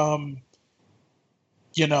from,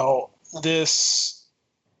 this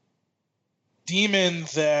demon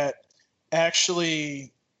that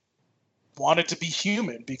actually wanted to be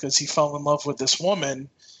human because he fell in love with this woman,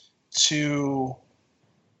 to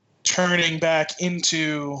turning back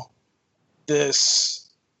into this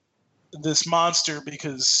monster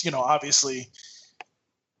because, obviously,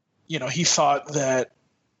 he thought that,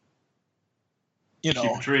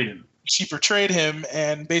 she portrayed him,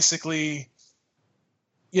 and basically,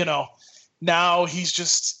 now he's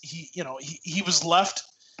just, he was left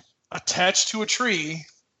attached to a tree,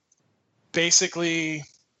 basically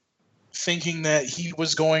thinking that he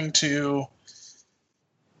was going to,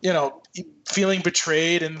 feeling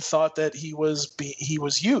betrayed, and thought that he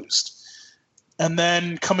was used. And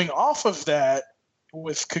then coming off of that,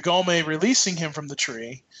 with Kagome releasing him from the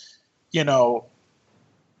tree,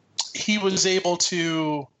 he was able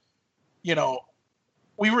to,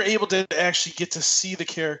 we were able to actually get to see the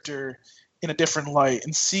character in a different light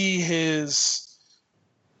and see his,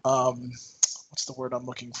 what's the word I'm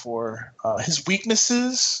looking for? His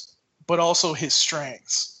weaknesses, but also his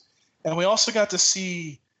strengths. And we also got to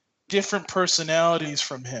see different personalities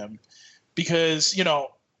from him because,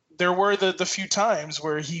 there were the few times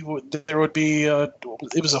where there would be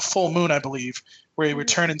it was a full moon, I believe, where he would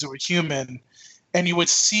turn into a human, and you would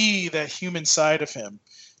see that human side of him,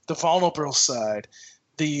 the vulnerable side,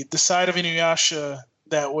 the side of Inuyasha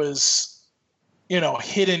that was,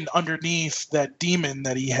 hidden underneath that demon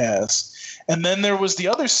that he has. And then there was the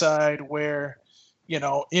other side where,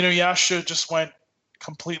 Inuyasha just went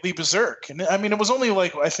completely berserk. And I mean, it was only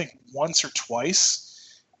like, I think once or twice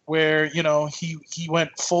where, he went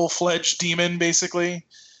full-fledged demon basically.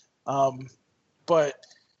 But,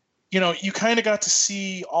 you kind of got to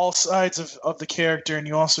see all sides of the character, and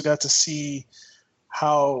you also got to see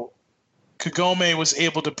how Kagome was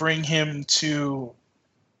able to bring him to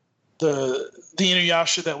the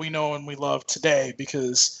Inuyasha that we know and we love today,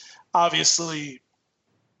 because obviously,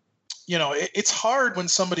 it's hard when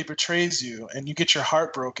somebody betrays you and you get your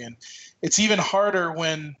heart broken. It's even harder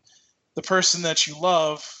when the person that you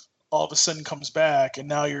love all of a sudden comes back, and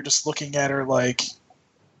now you're just looking at her like,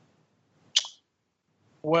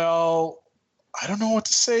 well, I don't know what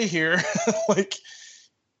to say here. Like,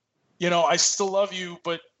 I still love you,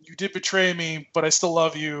 but you did betray me, but I still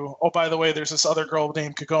love you. Oh, by the way, there's this other girl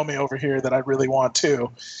named Kagome over here that I really want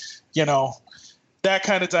too. That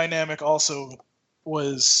kind of dynamic also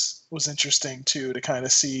was interesting too, to kind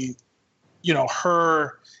of see,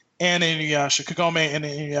 her and Inuyasha, Kagome and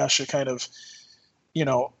Inuyasha kind of,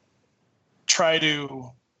 try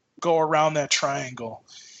to go around that triangle.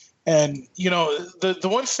 And, the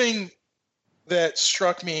one thing that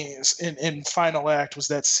struck me in Final Act was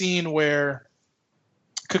that scene where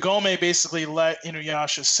Kagome basically let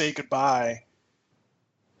Inuyasha say goodbye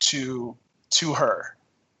to her.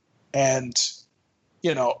 And,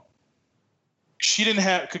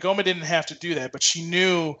 Kagome didn't have to do that, but she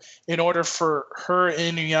knew in order for her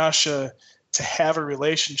and Inuyasha to have a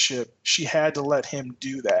relationship, she had to let him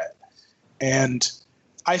do that. And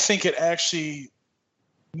I think it actually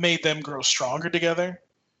made them grow stronger together.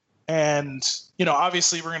 And,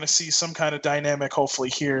 obviously we're going to see some kind of dynamic hopefully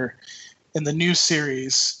here in the new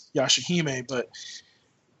series, Yashahime, but,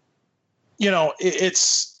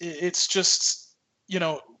 it's just,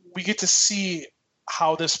 we get to see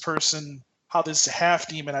how this half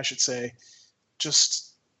demon, I should say,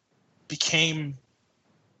 just became,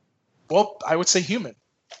 well, I would say human.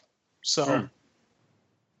 So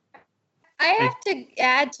I have to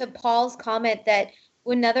add to Paul's comment that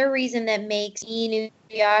another reason that makes Inuyasha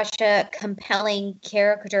a compelling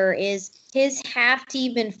character is his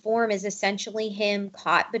half-demon form is essentially him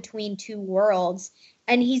caught between two worlds,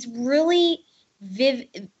 and he's really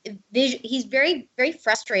he's very, very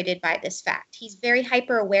frustrated by this fact. He's very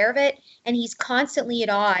hyper aware of it, and he's constantly at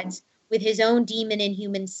odds with his own demon and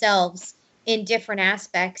human selves in different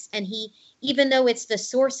aspects. And he, even though it's the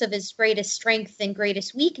source of his greatest strength and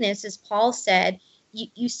greatest weakness, as Paul said,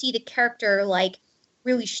 you see the character like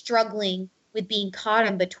really struggling with being caught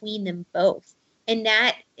in between them both. And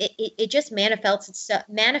that it just manifests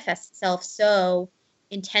itself so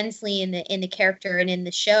intensely in the character and in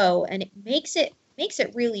the show, and it makes it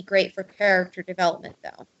really great for character development,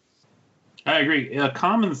 though. I agree. A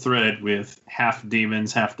common thread with half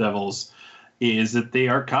demons, half devils is that they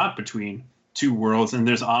are caught between two worlds, and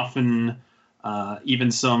there's often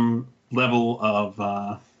even some level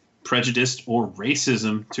of prejudice or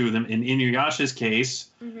racism to them. In Inuyasha's case,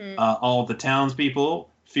 all the townspeople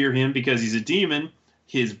fear him because he's a demon.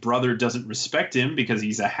 His brother doesn't respect him because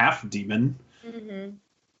he's a half demon.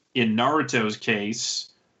 In Naruto's case,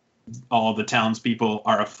 all the townspeople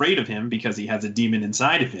are afraid of him because he has a demon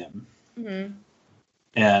inside of him.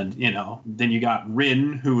 And, then you got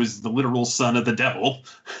Rin, who is the literal son of the devil,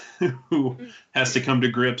 who has to come to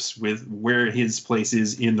grips with where his place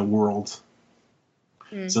is in the world.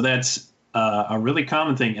 So that's a really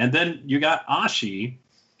common thing. And then you got Ashi,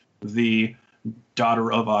 the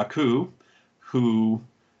daughter of Aku, who,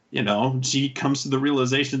 she comes to the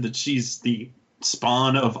realization that she's the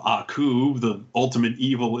spawn of Aku, the ultimate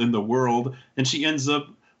evil in the world, and she ends up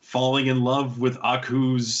falling in love with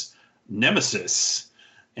Aku's nemesis.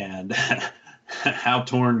 And how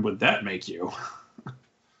torn would that make you?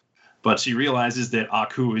 But she realizes that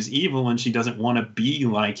Aku is evil and she doesn't want to be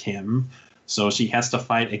like him, so she has to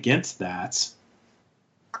fight against that.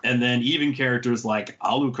 And then even characters like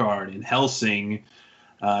Alucard in Hellsing,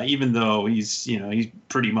 even though he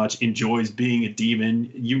pretty much enjoys being a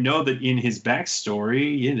demon, that in his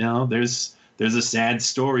backstory, there's a sad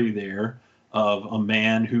story there of a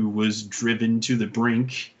man who was driven to the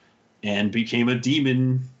brink and became a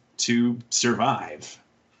demon to survive.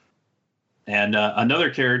 And another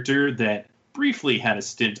character that briefly had a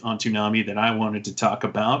stint on Toonami that I wanted to talk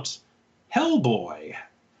about, Hellboy,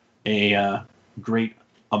 a great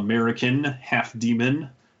American half-demon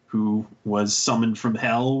who was summoned from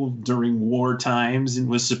hell during war times and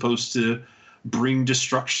was supposed to bring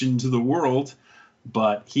destruction to the world.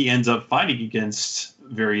 But he ends up fighting against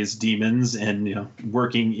various demons and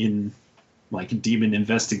working in like demon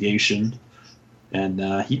investigation.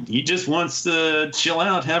 And he just wants to chill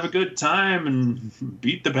out, have a good time, and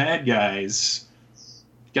beat the bad guys.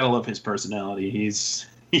 Gotta love his personality.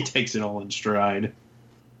 He takes it all in stride.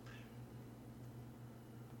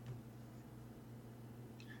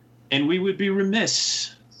 And we would be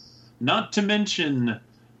remiss not to mention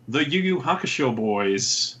the Yu Yu Hakusho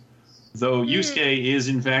boys. Though Yusuke is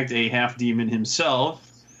in fact a half-demon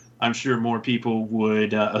himself, I'm sure more people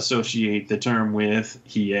would associate the term with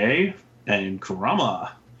Hiei and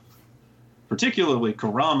Kurama. Particularly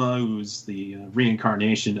Kurama, who's the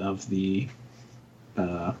reincarnation of the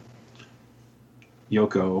Yoko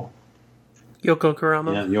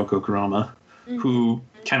Kurama. Yeah, Yoko Kurama, who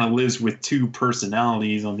kind of lives with two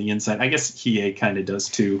personalities on the inside. I guess Hiei kind of does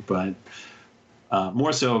too, but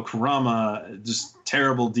more so Kurama, just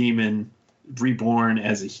terrible demon, reborn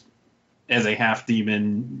as a half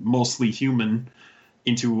demon, mostly human,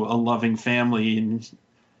 into a loving family, and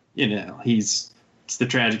it's the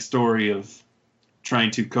tragic story of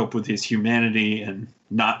trying to cope with his humanity and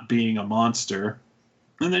not being a monster.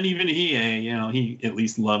 And then even Hiei, he at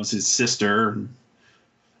least loves his sister and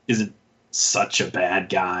isn't such a bad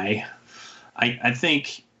guy. I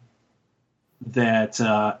think that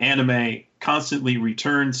anime constantly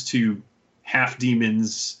returns to half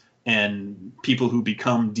demons and people who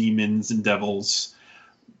become demons and devils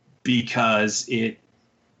because it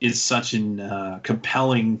is such an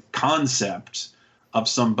compelling concept of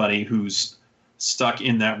somebody who's stuck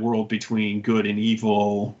in that world between good and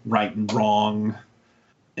evil, right and wrong.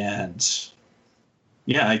 And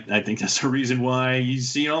yeah, I think that's the reason why you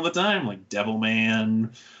see it all the time, like Devilman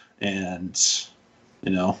and,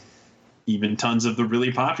 even tons of the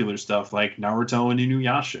really popular stuff like Naruto and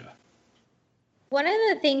Inuyasha. One of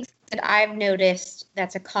the things that I've noticed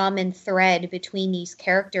that's a common thread between these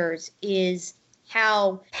characters is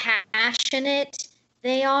how passionate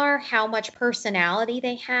they are, how much personality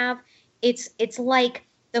they have. It's like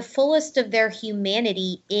the fullest of their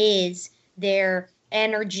humanity is their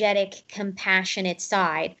energetic, compassionate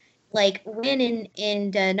side. Like Rin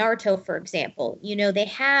in Naruto, for example, they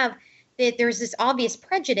have that there's this obvious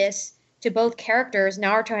prejudice to both characters.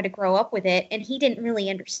 Naruto had to grow up with it, and he didn't really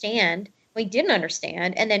understand. Well, he didn't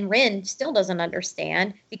understand, and then Rin still doesn't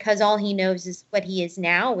understand because all he knows is what he is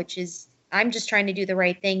now, which is, I'm just trying to do the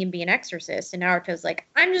right thing and be an exorcist. And Naruto's like,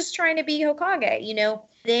 I'm just trying to be Hokage.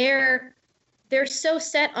 They're so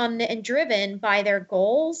set on and driven by their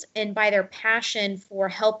goals and by their passion for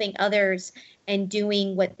helping others and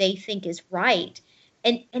doing what they think is right.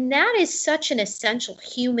 And that is such an essential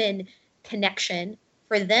human connection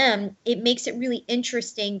for them. It makes it really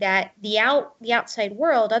interesting that the outside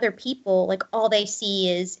world, other people, like all they see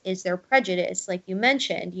is their prejudice. Like you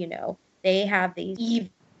mentioned, they have these evil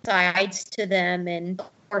sides to them, and of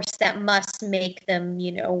course that must make them,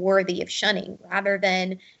 worthy of shunning, rather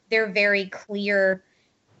than their very clear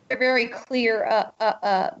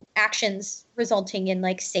actions resulting in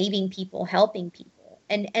like saving people, helping people.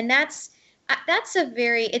 And that's a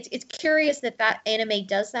very, it's curious that anime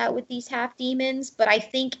does that with these half demons, but I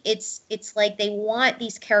think it's like they want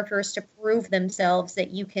these characters to prove themselves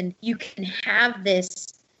that you can have this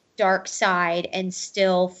dark side and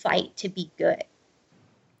still fight to be good.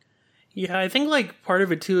 Yeah, I think like part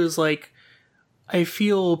of it too is like, I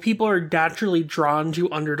feel people are naturally drawn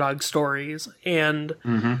to underdog stories, and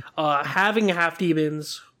having half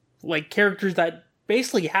demons, like characters that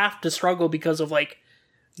basically have to struggle because of like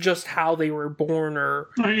just how they were born or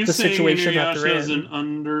the situation that they're in. Is an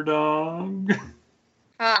underdog?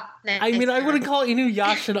 I mean, I wouldn't call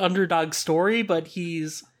Inuyasha an underdog story, but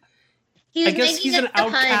he's I guess he's an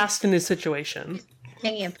outcast in his situation.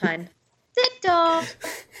 Making a pun. Sit dog.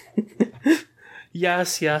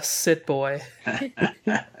 Yes, sit boy.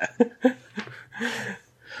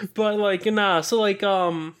 But like, so like,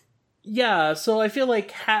 yeah, so I feel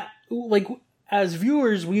like like as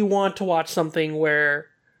viewers, we want to watch something where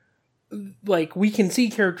like we can see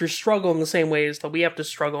characters struggle in the same ways that we have to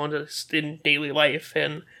struggle in daily life,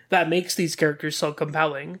 and that makes these characters so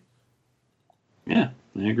compelling. Yeah,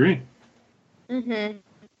 I agree. Mm-hmm.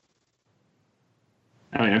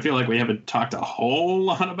 I mean, I feel like we haven't talked a whole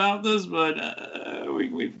lot about this, but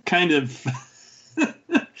we've kind of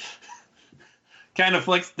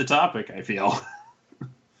flexed the topic, I feel.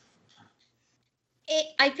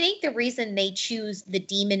 I think the reason they choose the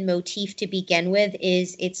demon motif to begin with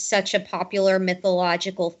is it's such a popular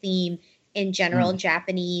mythological theme, in general,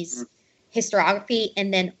 Japanese historiography.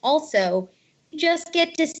 And then also you just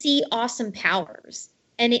get to see awesome powers.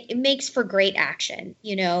 And it makes for great action.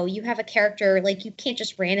 You know, you have a character, like, you can't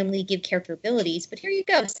just randomly give character abilities, but here you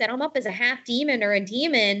go, set them up as a half demon or a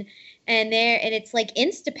demon, and it's like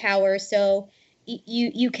insta power. So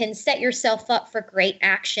you can set yourself up for great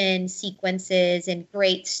action sequences and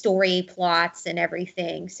great story plots and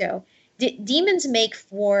everything. So demons make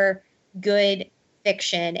for good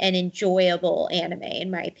fiction and enjoyable anime,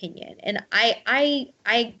 in my opinion. And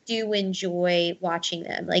I do enjoy watching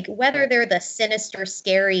them, like whether they're the sinister,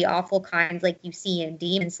 scary, awful kinds like you see in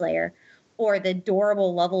Demon Slayer, or the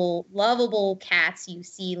adorable, lovable cats you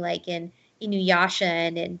see like in Inuyasha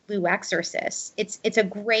and in Blue Exorcist. It's a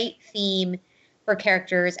great theme for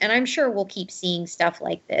characters, and I'm sure we'll keep seeing stuff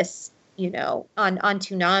like this, you know, on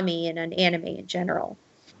Toonami and on anime in general.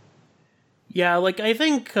 Yeah, like, I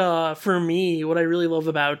think for me, what I really love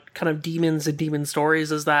about kind of demons and demon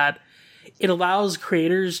stories is that it allows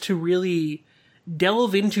creators to really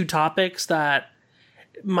delve into topics that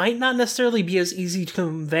might not necessarily be as easy to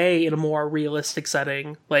convey in a more realistic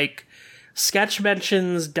setting. Like, Sketch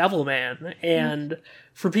mentions Devilman, and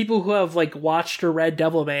for people who have, like, watched or read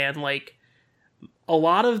Devilman, like, a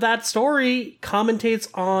lot of that story commentates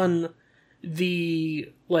on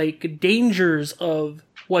the, like, dangers of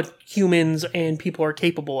what humans and people are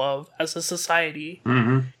capable of as a society.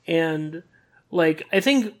 And, like, I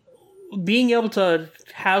think being able to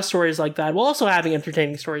have stories like that, while also having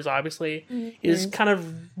entertaining stories, obviously, is kind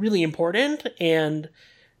of really important, and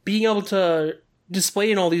being able to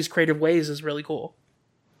display in all these creative ways is really cool.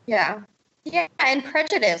 Yeah. Yeah, and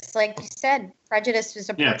prejudice, like you said, prejudice is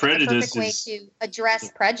a perfect way to address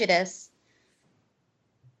prejudice.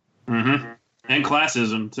 And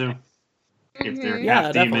classism, too. If they're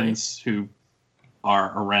half demons who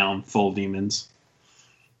are around full demons.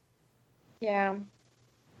 Yeah.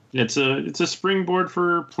 It's a springboard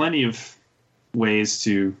for plenty of ways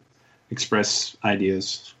to express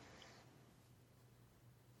ideas.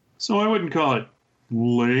 So I wouldn't call it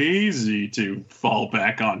lazy to fall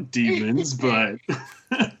back on demons, but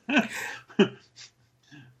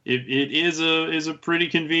it is a pretty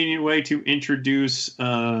convenient way to introduce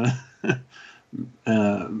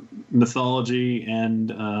mythology and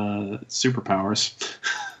superpowers.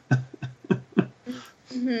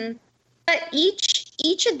 But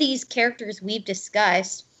each of these characters we've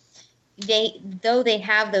discussed, though they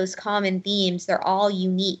have those common themes, they're all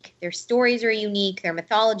unique. Their stories are unique, their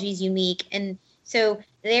mythology is unique, and so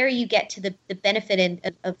there you get to the benefit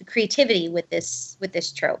of the creativity with this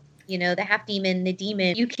trope. You know, the half demon, the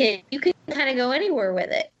demon, you can kind of go anywhere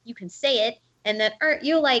with it. You can say it, and then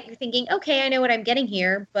you're like thinking, okay, I know what I'm getting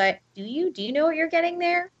here, but do you know what you're getting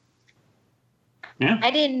there? Yeah.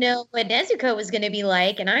 I didn't know what Nezuko was going to be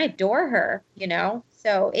like, and I adore her, you know?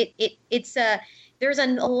 So there's a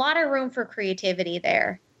lot of room for creativity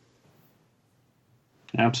there.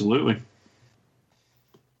 Absolutely.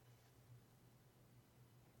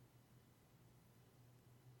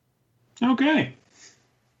 Okay.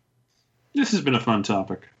 This has been a fun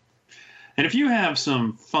topic. And if you have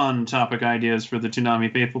some fun topic ideas for the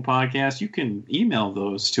Toonami Faithful podcast, you can email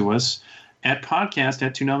those to us at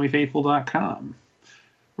podcast@toonamifaithful.com.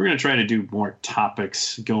 We're going to try to do more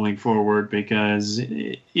topics going forward because,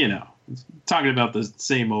 you know, talking about the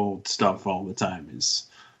same old stuff all the time is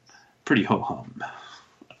pretty ho-hum.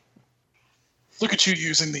 Look at you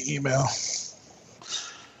using the email.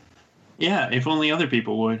 Yeah, if only other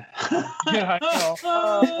people would. Yeah, I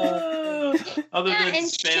know. Other than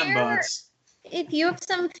spam bots. If you have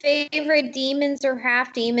some favorite demons or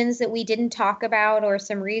half demons that we didn't talk about, or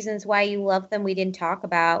some reasons why you love them we didn't talk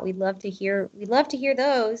about, we'd love to hear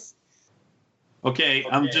those. Okay,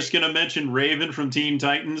 I'm just going to mention Raven from Teen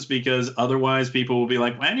Titans because otherwise people will be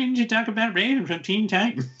like, why didn't you talk about Raven from Teen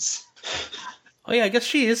Titans? Oh yeah, I guess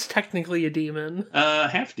she is technically a demon.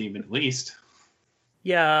 Half demon at least.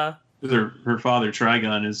 Yeah. Her father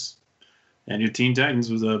Trigon is, and Teen Titans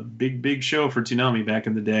was a big show for Toonami back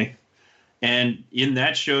in the day. And in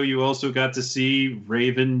that show, you also got to see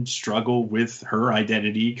Raven struggle with her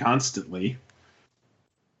identity constantly.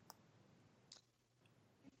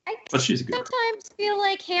 But she's a good sometimes feel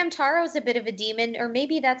like Hamtaro's a bit of a demon, or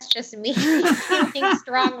maybe that's just me thinking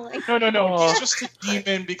strongly. No. He's just a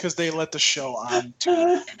demon because they let the show on.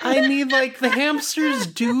 I mean, like, the hamsters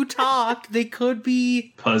do talk. They could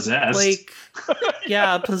be possessed. Like,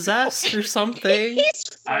 yeah, possessed or something.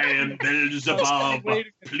 I am Beelzebub.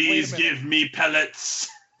 Please give me pellets.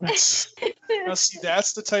 Now, see,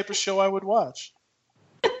 that's the type of show I would watch.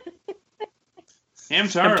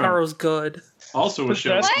 Hamtaro's good. Also a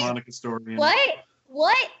show with Monica Story. What?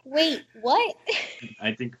 What? Wait, what?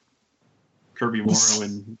 I think Kirby Morrow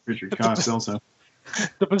and Richard Cox also.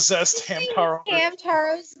 The possessed Hamtaro.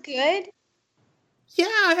 Hamtaro's good? Yeah,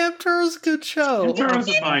 Hamtaro's a good show. Hamtaro's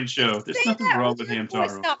a fine show. There's nothing wrong with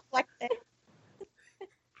Hamtaro.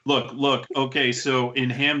 Look. Okay, so in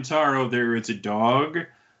Hamtaro, there is a dog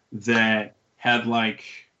that had like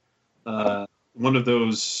one of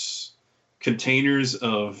those containers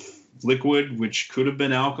of liquid, which could have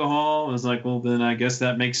been alcohol. I was like, well, then I guess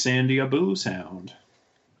that makes Sandy a booze hound.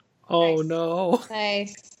 Oh, Nice. no.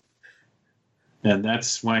 Nice. And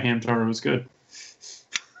that's why Hamtaro is good.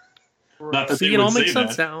 Not that See, they it would all makes say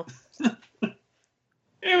sense that. now.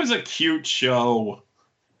 It was a cute show.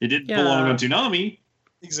 It didn't Yeah. belong on Toonami,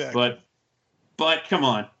 Exactly. but come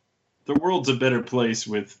on. The world's a better place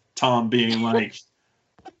with Tom being like,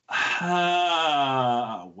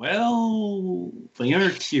 well, they are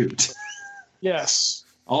cute. Yes.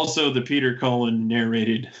 Also, the Peter Cullen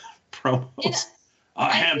narrated promos. And A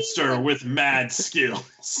I think hamster that- with mad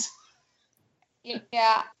skills.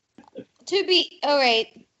 Yeah. To be a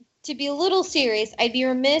little serious, I'd be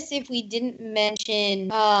remiss if we didn't mention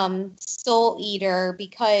Soul Eater,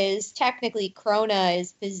 because technically Krona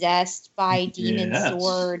is possessed by Demon Yes.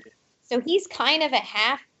 Sword. So he's kind of a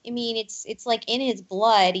half. I mean, it's like in his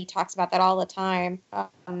blood. He talks about that all the time.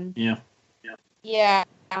 Yeah.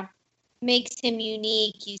 Makes him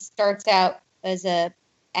unique. He starts out as a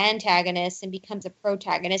antagonist and becomes a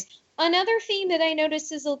protagonist. Another theme that I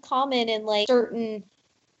noticed is a common in like certain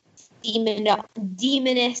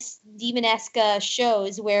demonesque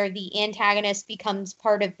shows where the antagonist becomes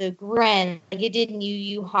part of the group. Like it did in Yu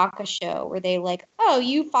Yu Hakusho, where they like, oh,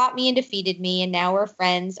 you fought me and defeated me, and now we're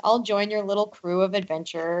friends. I'll join your little crew of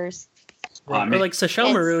adventurers. Or like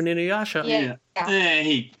Sesshomaru in Inuyasha. Yeah.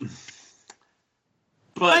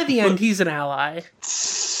 By the end, he's an ally.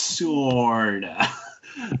 Sorta.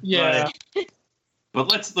 Yeah.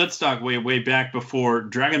 But let's talk way back before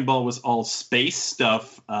Dragon Ball was all space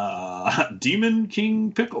stuff. Demon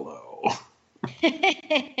King Piccolo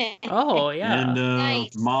Oh, yeah. and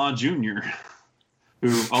Nice. Ma Jr.,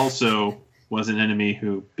 who also was an enemy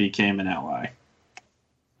who became an ally.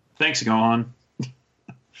 Thanks, Gohan.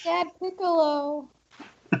 Dad Piccolo.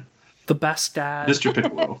 The best dad. Mr.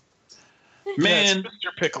 Piccolo. Man, Yes,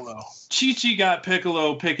 Mr. Piccolo. Chi-Chi got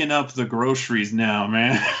Piccolo picking up the groceries now,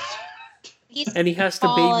 man. And he has to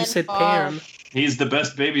fallen babysit far. Pan. He's the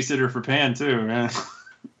best babysitter for Pan, too, man.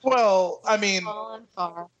 Well, I mean, Fallen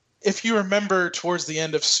far. if you remember towards the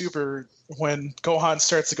end of Super, when Gohan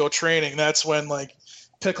starts to go training, that's when like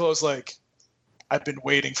Piccolo's like, I've been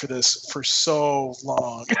waiting for this for so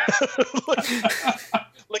long.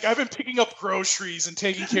 like I've been picking up groceries and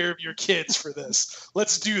taking care of your kids for this.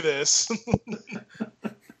 Let's do this.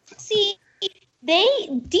 See,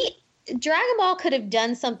 Dragon Ball could have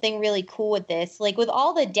done something really cool with this. Like with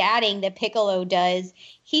all the dadding that Piccolo does,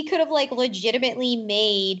 he could have like legitimately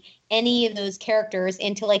made any of those characters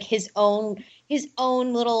into like his own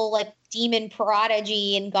little like demon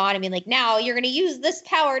prodigy and gone and be like, now you're gonna use this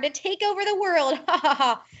power to take over the world. Ha ha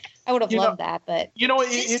ha. I would have loved that, but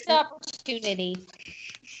missed opportunity.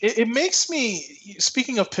 It makes me,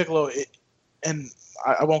 speaking of Piccolo, and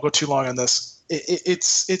I won't go too long on this.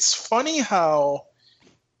 It's funny how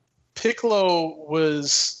Piccolo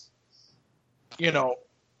was,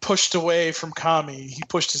 pushed away from Kami. He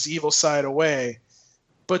pushed his evil side away,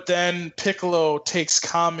 but then Piccolo takes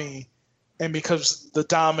Kami and becomes the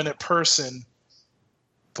dominant person,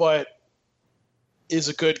 but is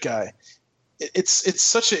a good guy. It's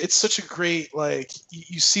such a great, like,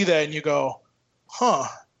 you see that and you go, huh,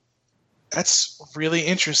 that's really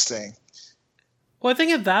interesting. Well, I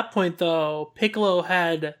think at that point, though, Piccolo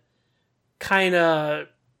had kind of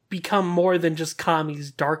become more than just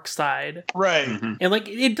Kami's dark side. Right. Mm-hmm. And, like,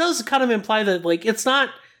 it does kind of imply that, like, it's not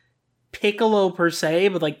Piccolo per se,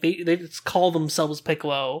 but, like, they just call themselves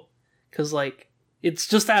Piccolo. Because, like, it's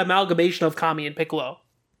just that amalgamation of Kami and Piccolo.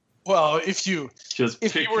 Well, if you were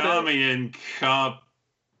to- Kami and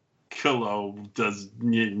Piccolo does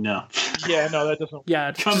no. Yeah, no, that doesn't.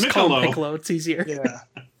 Yeah, just call him Kamikolo. Piccolo. It's easier. Yeah.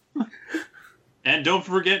 And don't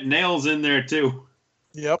forget Nails in there too.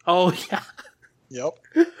 Yep. Oh, yeah. Yep.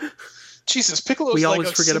 Jesus, Piccolo's We like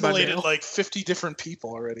always forget about assimilated Nail. like 50 different people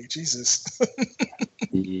already. Jesus.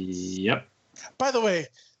 Yep. By the way,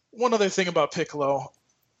 one other thing about Piccolo,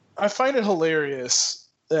 I find it hilarious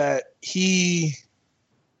that he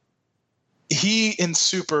in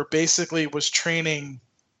Super basically was training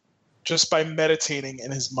just by meditating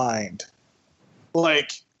in his mind.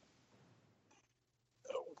 Like,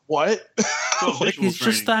 what? Well, Like, visual he's just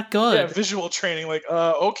training. that good. Yeah, visual training. Like,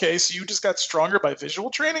 okay, so you just got stronger by visual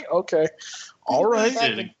training? Okay. All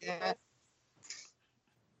right.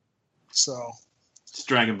 So it's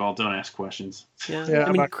Dragon Ball. Don't ask questions. Yeah.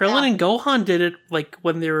 I mean, Krillin and Gohan did it like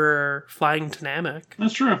when they were flying to Namek.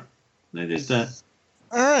 That's true. They did that.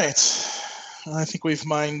 All right. I think we've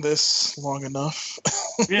mined this long enough.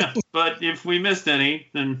 Yeah, but if we missed any,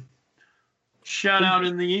 then shout out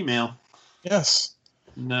in the email. Yes.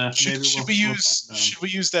 Should we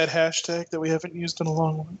use that hashtag that we haven't used in a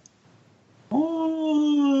long while?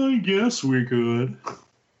 Oh, I guess we could.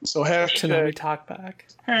 So hashtag Toonami Talkback.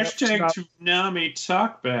 Hashtag Toonami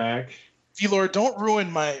Talkback. V-Lord, don't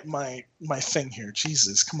ruin my thing here.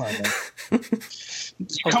 Jesus, come on, man.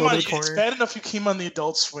 It's bad enough you came on the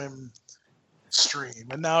Adult Swim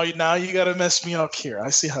stream, and now you got to mess me up here. I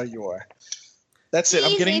see how you are. That's it.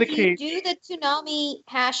 I'm getting the cake. If you do the Toonami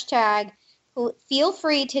hashtag, feel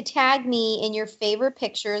free to tag me in your favorite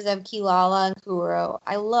pictures of Kilala and Kuro.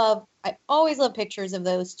 I always love pictures of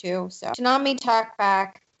those two. So Toonami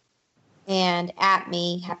Talkback and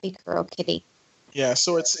 @me Happy Kuro Kitty. Yeah,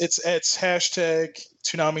 so it's hashtag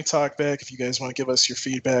Toonami Talkback. If you guys want to give us your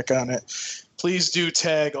feedback on it, please do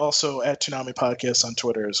tag also @Toonami Podcast on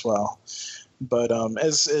Twitter as well. But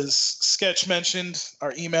as Sketch mentioned,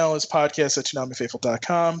 our email is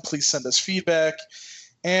podcast@ToonamiFaithful.com. Please send us feedback.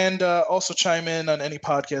 And also chime in on any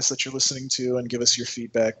podcast that you're listening to and give us your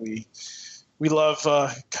feedback. We love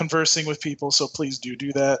conversing with people, so please do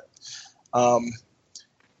that.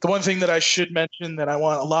 The one thing that I should mention that I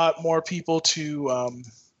want a lot more people to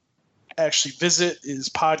actually visit is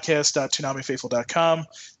podcast.toonamifaithful.com.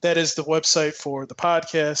 That is the website for the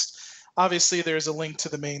podcast. Obviously, there's a link to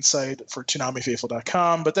the main site for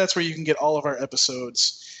toonamifaithful.com, but that's where you can get all of our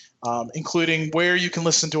episodes, including where you can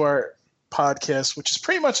listen to our podcast, which is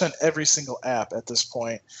pretty much on every single app at this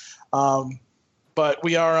point. But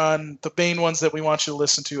we are on the main ones that we want you to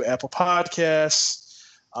listen to: Apple Podcasts,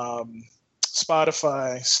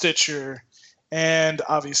 Spotify, Stitcher, and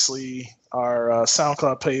obviously our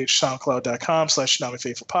SoundCloud page,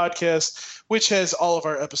 soundcloud.com/ToonamiFaithfulPodcast, which has all of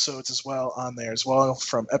our episodes as well on there as well,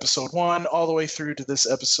 from episode 1 all the way through to this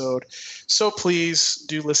episode. So please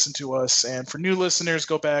do listen to us. And for new listeners,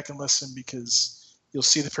 go back and listen, because you'll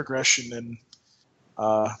see the progression and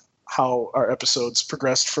how our episodes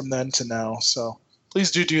progressed from then to now. So please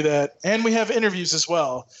do that. And we have interviews as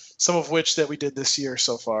well, some of which that we did this year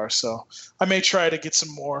so far. So I may try to get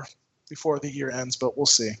some more before the year ends, but we'll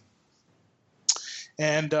see.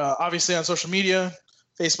 And obviously on social media,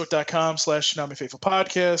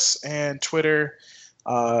 facebook.com/ToonamiFaithfulPodcasts and Twitter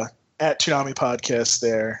 @ToonamiPodcast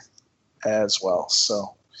there as well.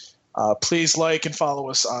 So please like and follow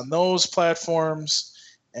us on those platforms.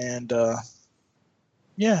 And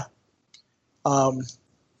yeah.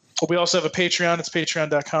 We also have a Patreon. It's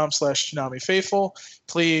patreon.com/ToonamiFaithful.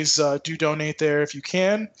 Please do donate there if you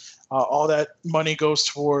can. All that money goes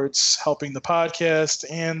towards helping the podcast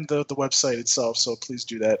and the website itself. So please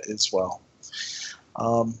do that as well.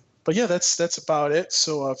 But yeah, that's about it.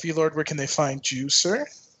 So V-Lord, where can they find you, sir?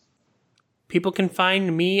 People can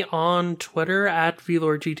find me on Twitter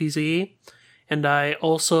 @VLordGTZ. And I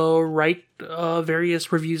also write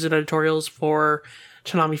various reviews and editorials for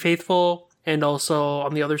Toonami Faithful. And also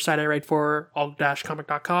on the other side, I write for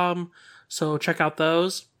og-comic.com. So check out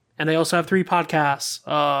those. And I also have 3 podcasts.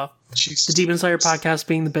 The Demon Slayer podcast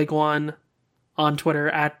being the big one on Twitter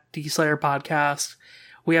 @DSlayerPodcast.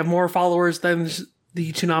 We have more followers than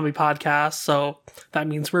the Toonami podcast, so that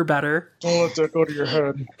means we're better. Don't let that go to your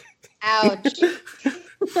head. Ouch.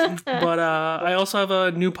 But I also have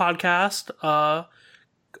a new podcast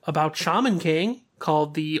about Shaman King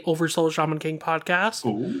called the Oversoul Shaman King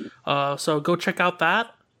podcast. So go check out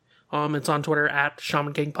that. It's on Twitter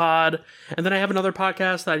 @ShamanKingPod. And then I have another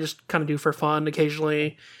podcast that I just kind of do for fun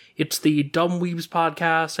occasionally. It's the Dumb Weebs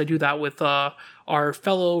podcast. I do that with our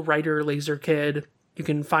fellow writer Laser Kid. You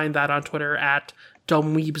can find that on Twitter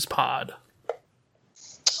 @DumbWeebsPod.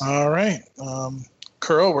 All right.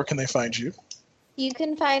 Kuro, where can they find you? You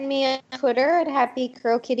can find me on Twitter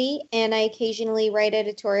 @HappyCrowKitty, and I occasionally write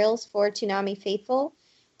editorials for Toonami Faithful.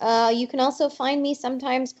 You can also find me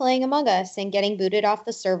sometimes playing Among Us and getting booted off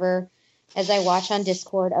the server as I watch on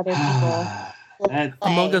Discord other people play.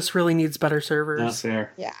 Among Us really needs better servers. Not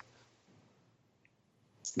fair. Yeah.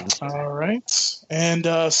 All right.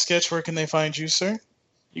 And Sketch, where can they find you, sir?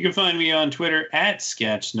 You can find me on Twitter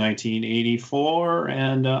 @Sketch1984,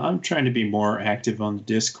 and I'm trying to be more active on the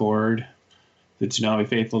Discord, the Toonami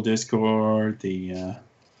Faithful Discord,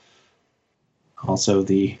 also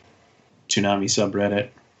the Toonami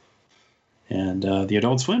subreddit, and the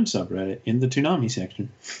Adult Swim subreddit in the Toonami section.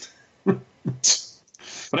 But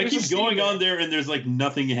I keep going on there, and there's like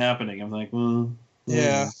nothing happening. I'm like, well,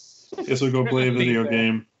 yeah. Guess we'll go play a video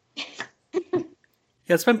game.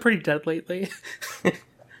 Yeah, it's been pretty dead lately.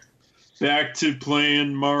 Back to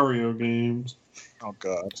playing Mario games. Oh,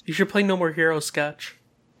 God. You should play No More Heroes, Sketch.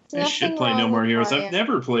 I should play No More Heroes. I've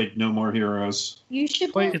never played No More Heroes. You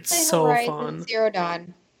should play It's so Horizon fun. Zero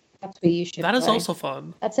Dawn. That's what you should That is play. also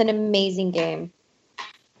fun. That's an amazing game.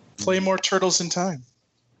 Play more Turtles in Time.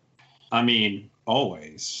 I mean,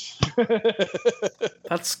 always.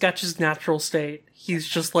 That's Sketch's natural state. He's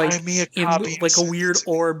just like Buy me a in copy like a and weird send it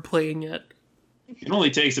to me. orb playing it. It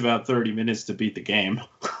only takes about 30 minutes to beat the game.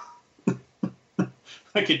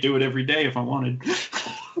 I could do it every day if I wanted.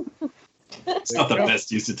 It's not the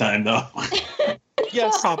best use of time, though.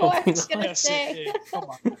 Yes, Probably I was gonna yes, say. it is. Come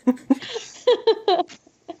on.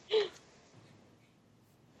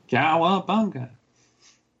 Cowabunga.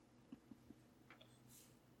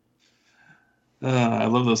 I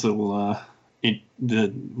love those little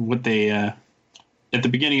at the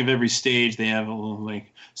beginning of every stage they have a little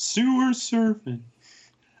like sewer surfing,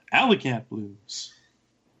 Alley-Cat blues.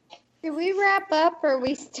 Did we wrap up or are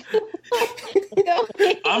we still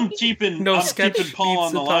going? I'm keeping Sketch Paul needs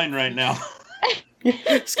on the to line talk. right now.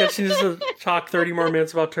 Sketch needs to talk 30 more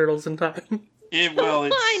minutes about Turtles in Time.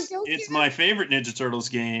 It's my favorite Ninja Turtles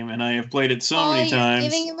game, and I have played it so many You're times,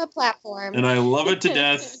 giving him a platform. and I love it to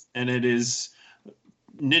death. And it is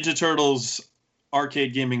Ninja Turtles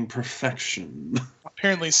arcade gaming perfection.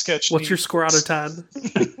 Apparently, Sketch. What's your needs- score out of 10?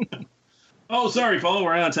 Oh, sorry, Paul,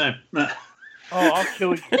 we're out of time. Oh, I'll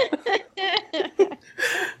kill you.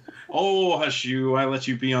 Oh, hush you! I let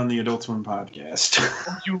you be on the Adult Swim podcast.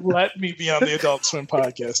 You let me be on the Adult Swim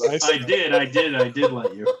podcast. I did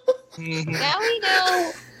let you. Mm-hmm. Now we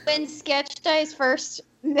know when Sketch dies first.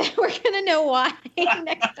 We're gonna know why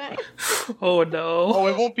next time. Oh no. Oh,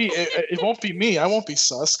 it won't be. It won't be me. I won't be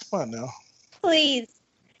sus. Come on now. Please,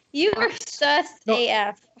 you are sus No.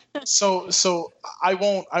 AF. So I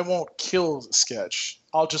won't kill Sketch.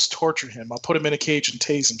 I'll just torture him. I'll put him in a cage and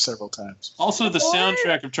tase him several times. Also, the Or-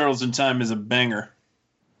 soundtrack of Turtles in Time is a banger,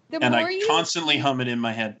 The and more I you constantly hum it in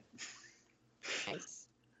my head. Nice.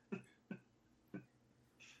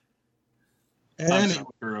 I'm Anyway,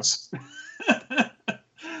 so gross.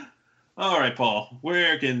 All right, Paul.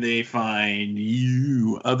 Where can they find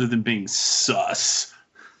you other than being sus?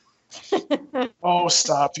 oh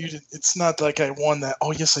stop! You did. It's not like I won that.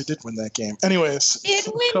 Oh yes, I did win that game. Anyways, Did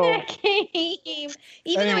win so, that game.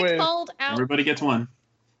 Even though Anyway. I called out. Everybody gets one.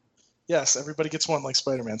 yes, everybody gets one, like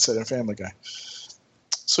Spider-Man said in Family Guy.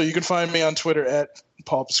 So you can find me on Twitter at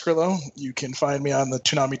Paul Pascrillo. You can find me on the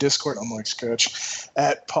Toonami Discord, unlike Sketch,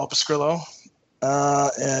 at Paul Pascrillo.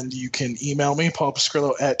 And you can email me,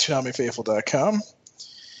 paulpascrillo at toonamifaithful.com.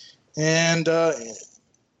 And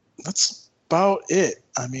that's about it.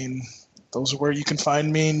 I mean, those are where you can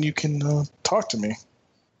find me and you can talk to me.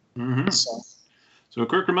 Mm-hmm. So a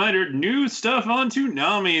quick reminder, new stuff on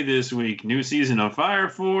Toonami this week. New season of Fire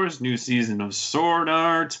Force, new season of Sword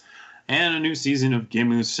Art, and a new season of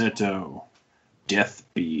Gemu Seto. Death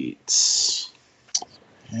Beats.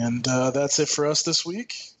 And that's it for us this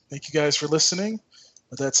week. Thank you guys for listening.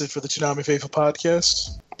 But that's it for the Toonami Faithful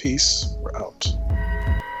podcast. Peace. We're